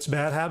Habits,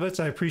 Bad Habits.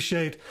 I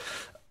appreciate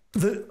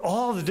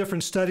all the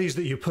different studies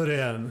that you put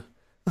in.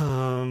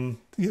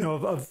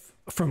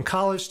 From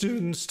college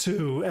students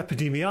to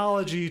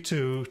epidemiology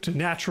to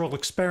natural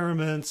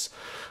experiments,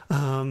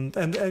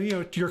 and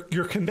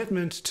your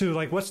commitment to,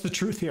 like, what's the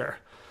truth here.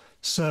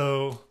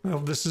 So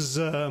this is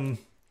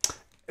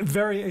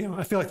very,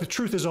 I feel like the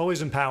truth is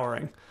always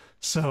empowering.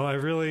 So I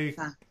really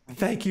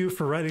thank you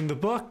for writing the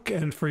book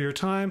and for your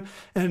time.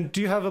 And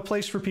do you have a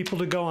place for people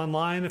to go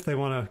online if they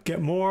want to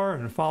get more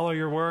and follow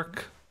your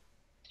work?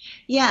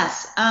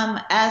 Yes.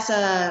 As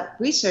a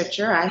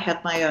researcher, I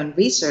have my own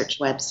research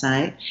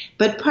website,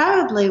 but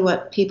probably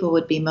what people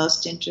would be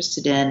most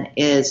interested in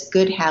is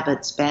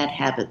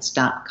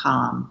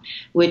goodhabitsbadhabits.com,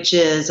 which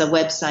is a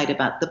website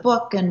about the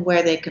book and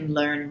where they can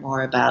learn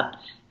more about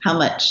how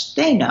much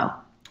they know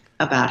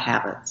about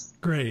habits.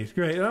 Great.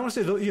 And I want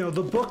to say,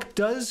 the book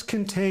does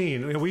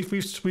contain,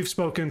 we've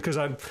spoken because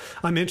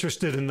I'm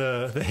interested in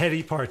the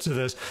heady parts of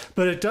this,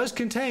 but it does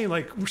contain,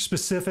 like,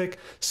 specific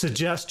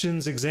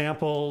suggestions,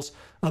 examples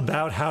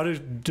about how to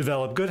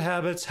develop good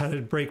habits, how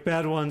to break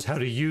bad ones, how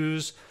to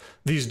use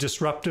these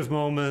disruptive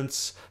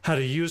moments, how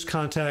to use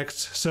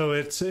context. So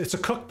it's a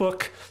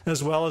cookbook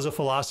as well as a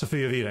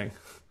philosophy of eating.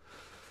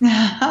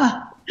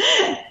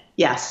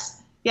 Yes.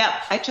 Yep,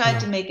 I tried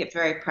to make it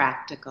very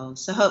practical,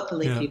 so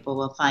hopefully people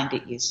will find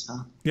it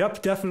useful.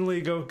 Yep, definitely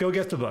go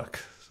get the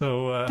book.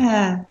 So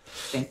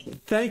thank you.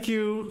 Thank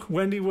you,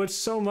 Wendy Wood,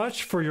 so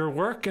much for your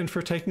work and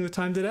for taking the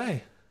time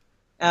today.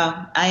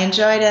 Oh, I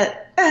enjoyed it.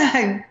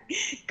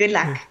 Good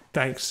luck.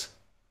 Thanks.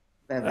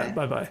 Bye-bye.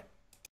 Bye-bye.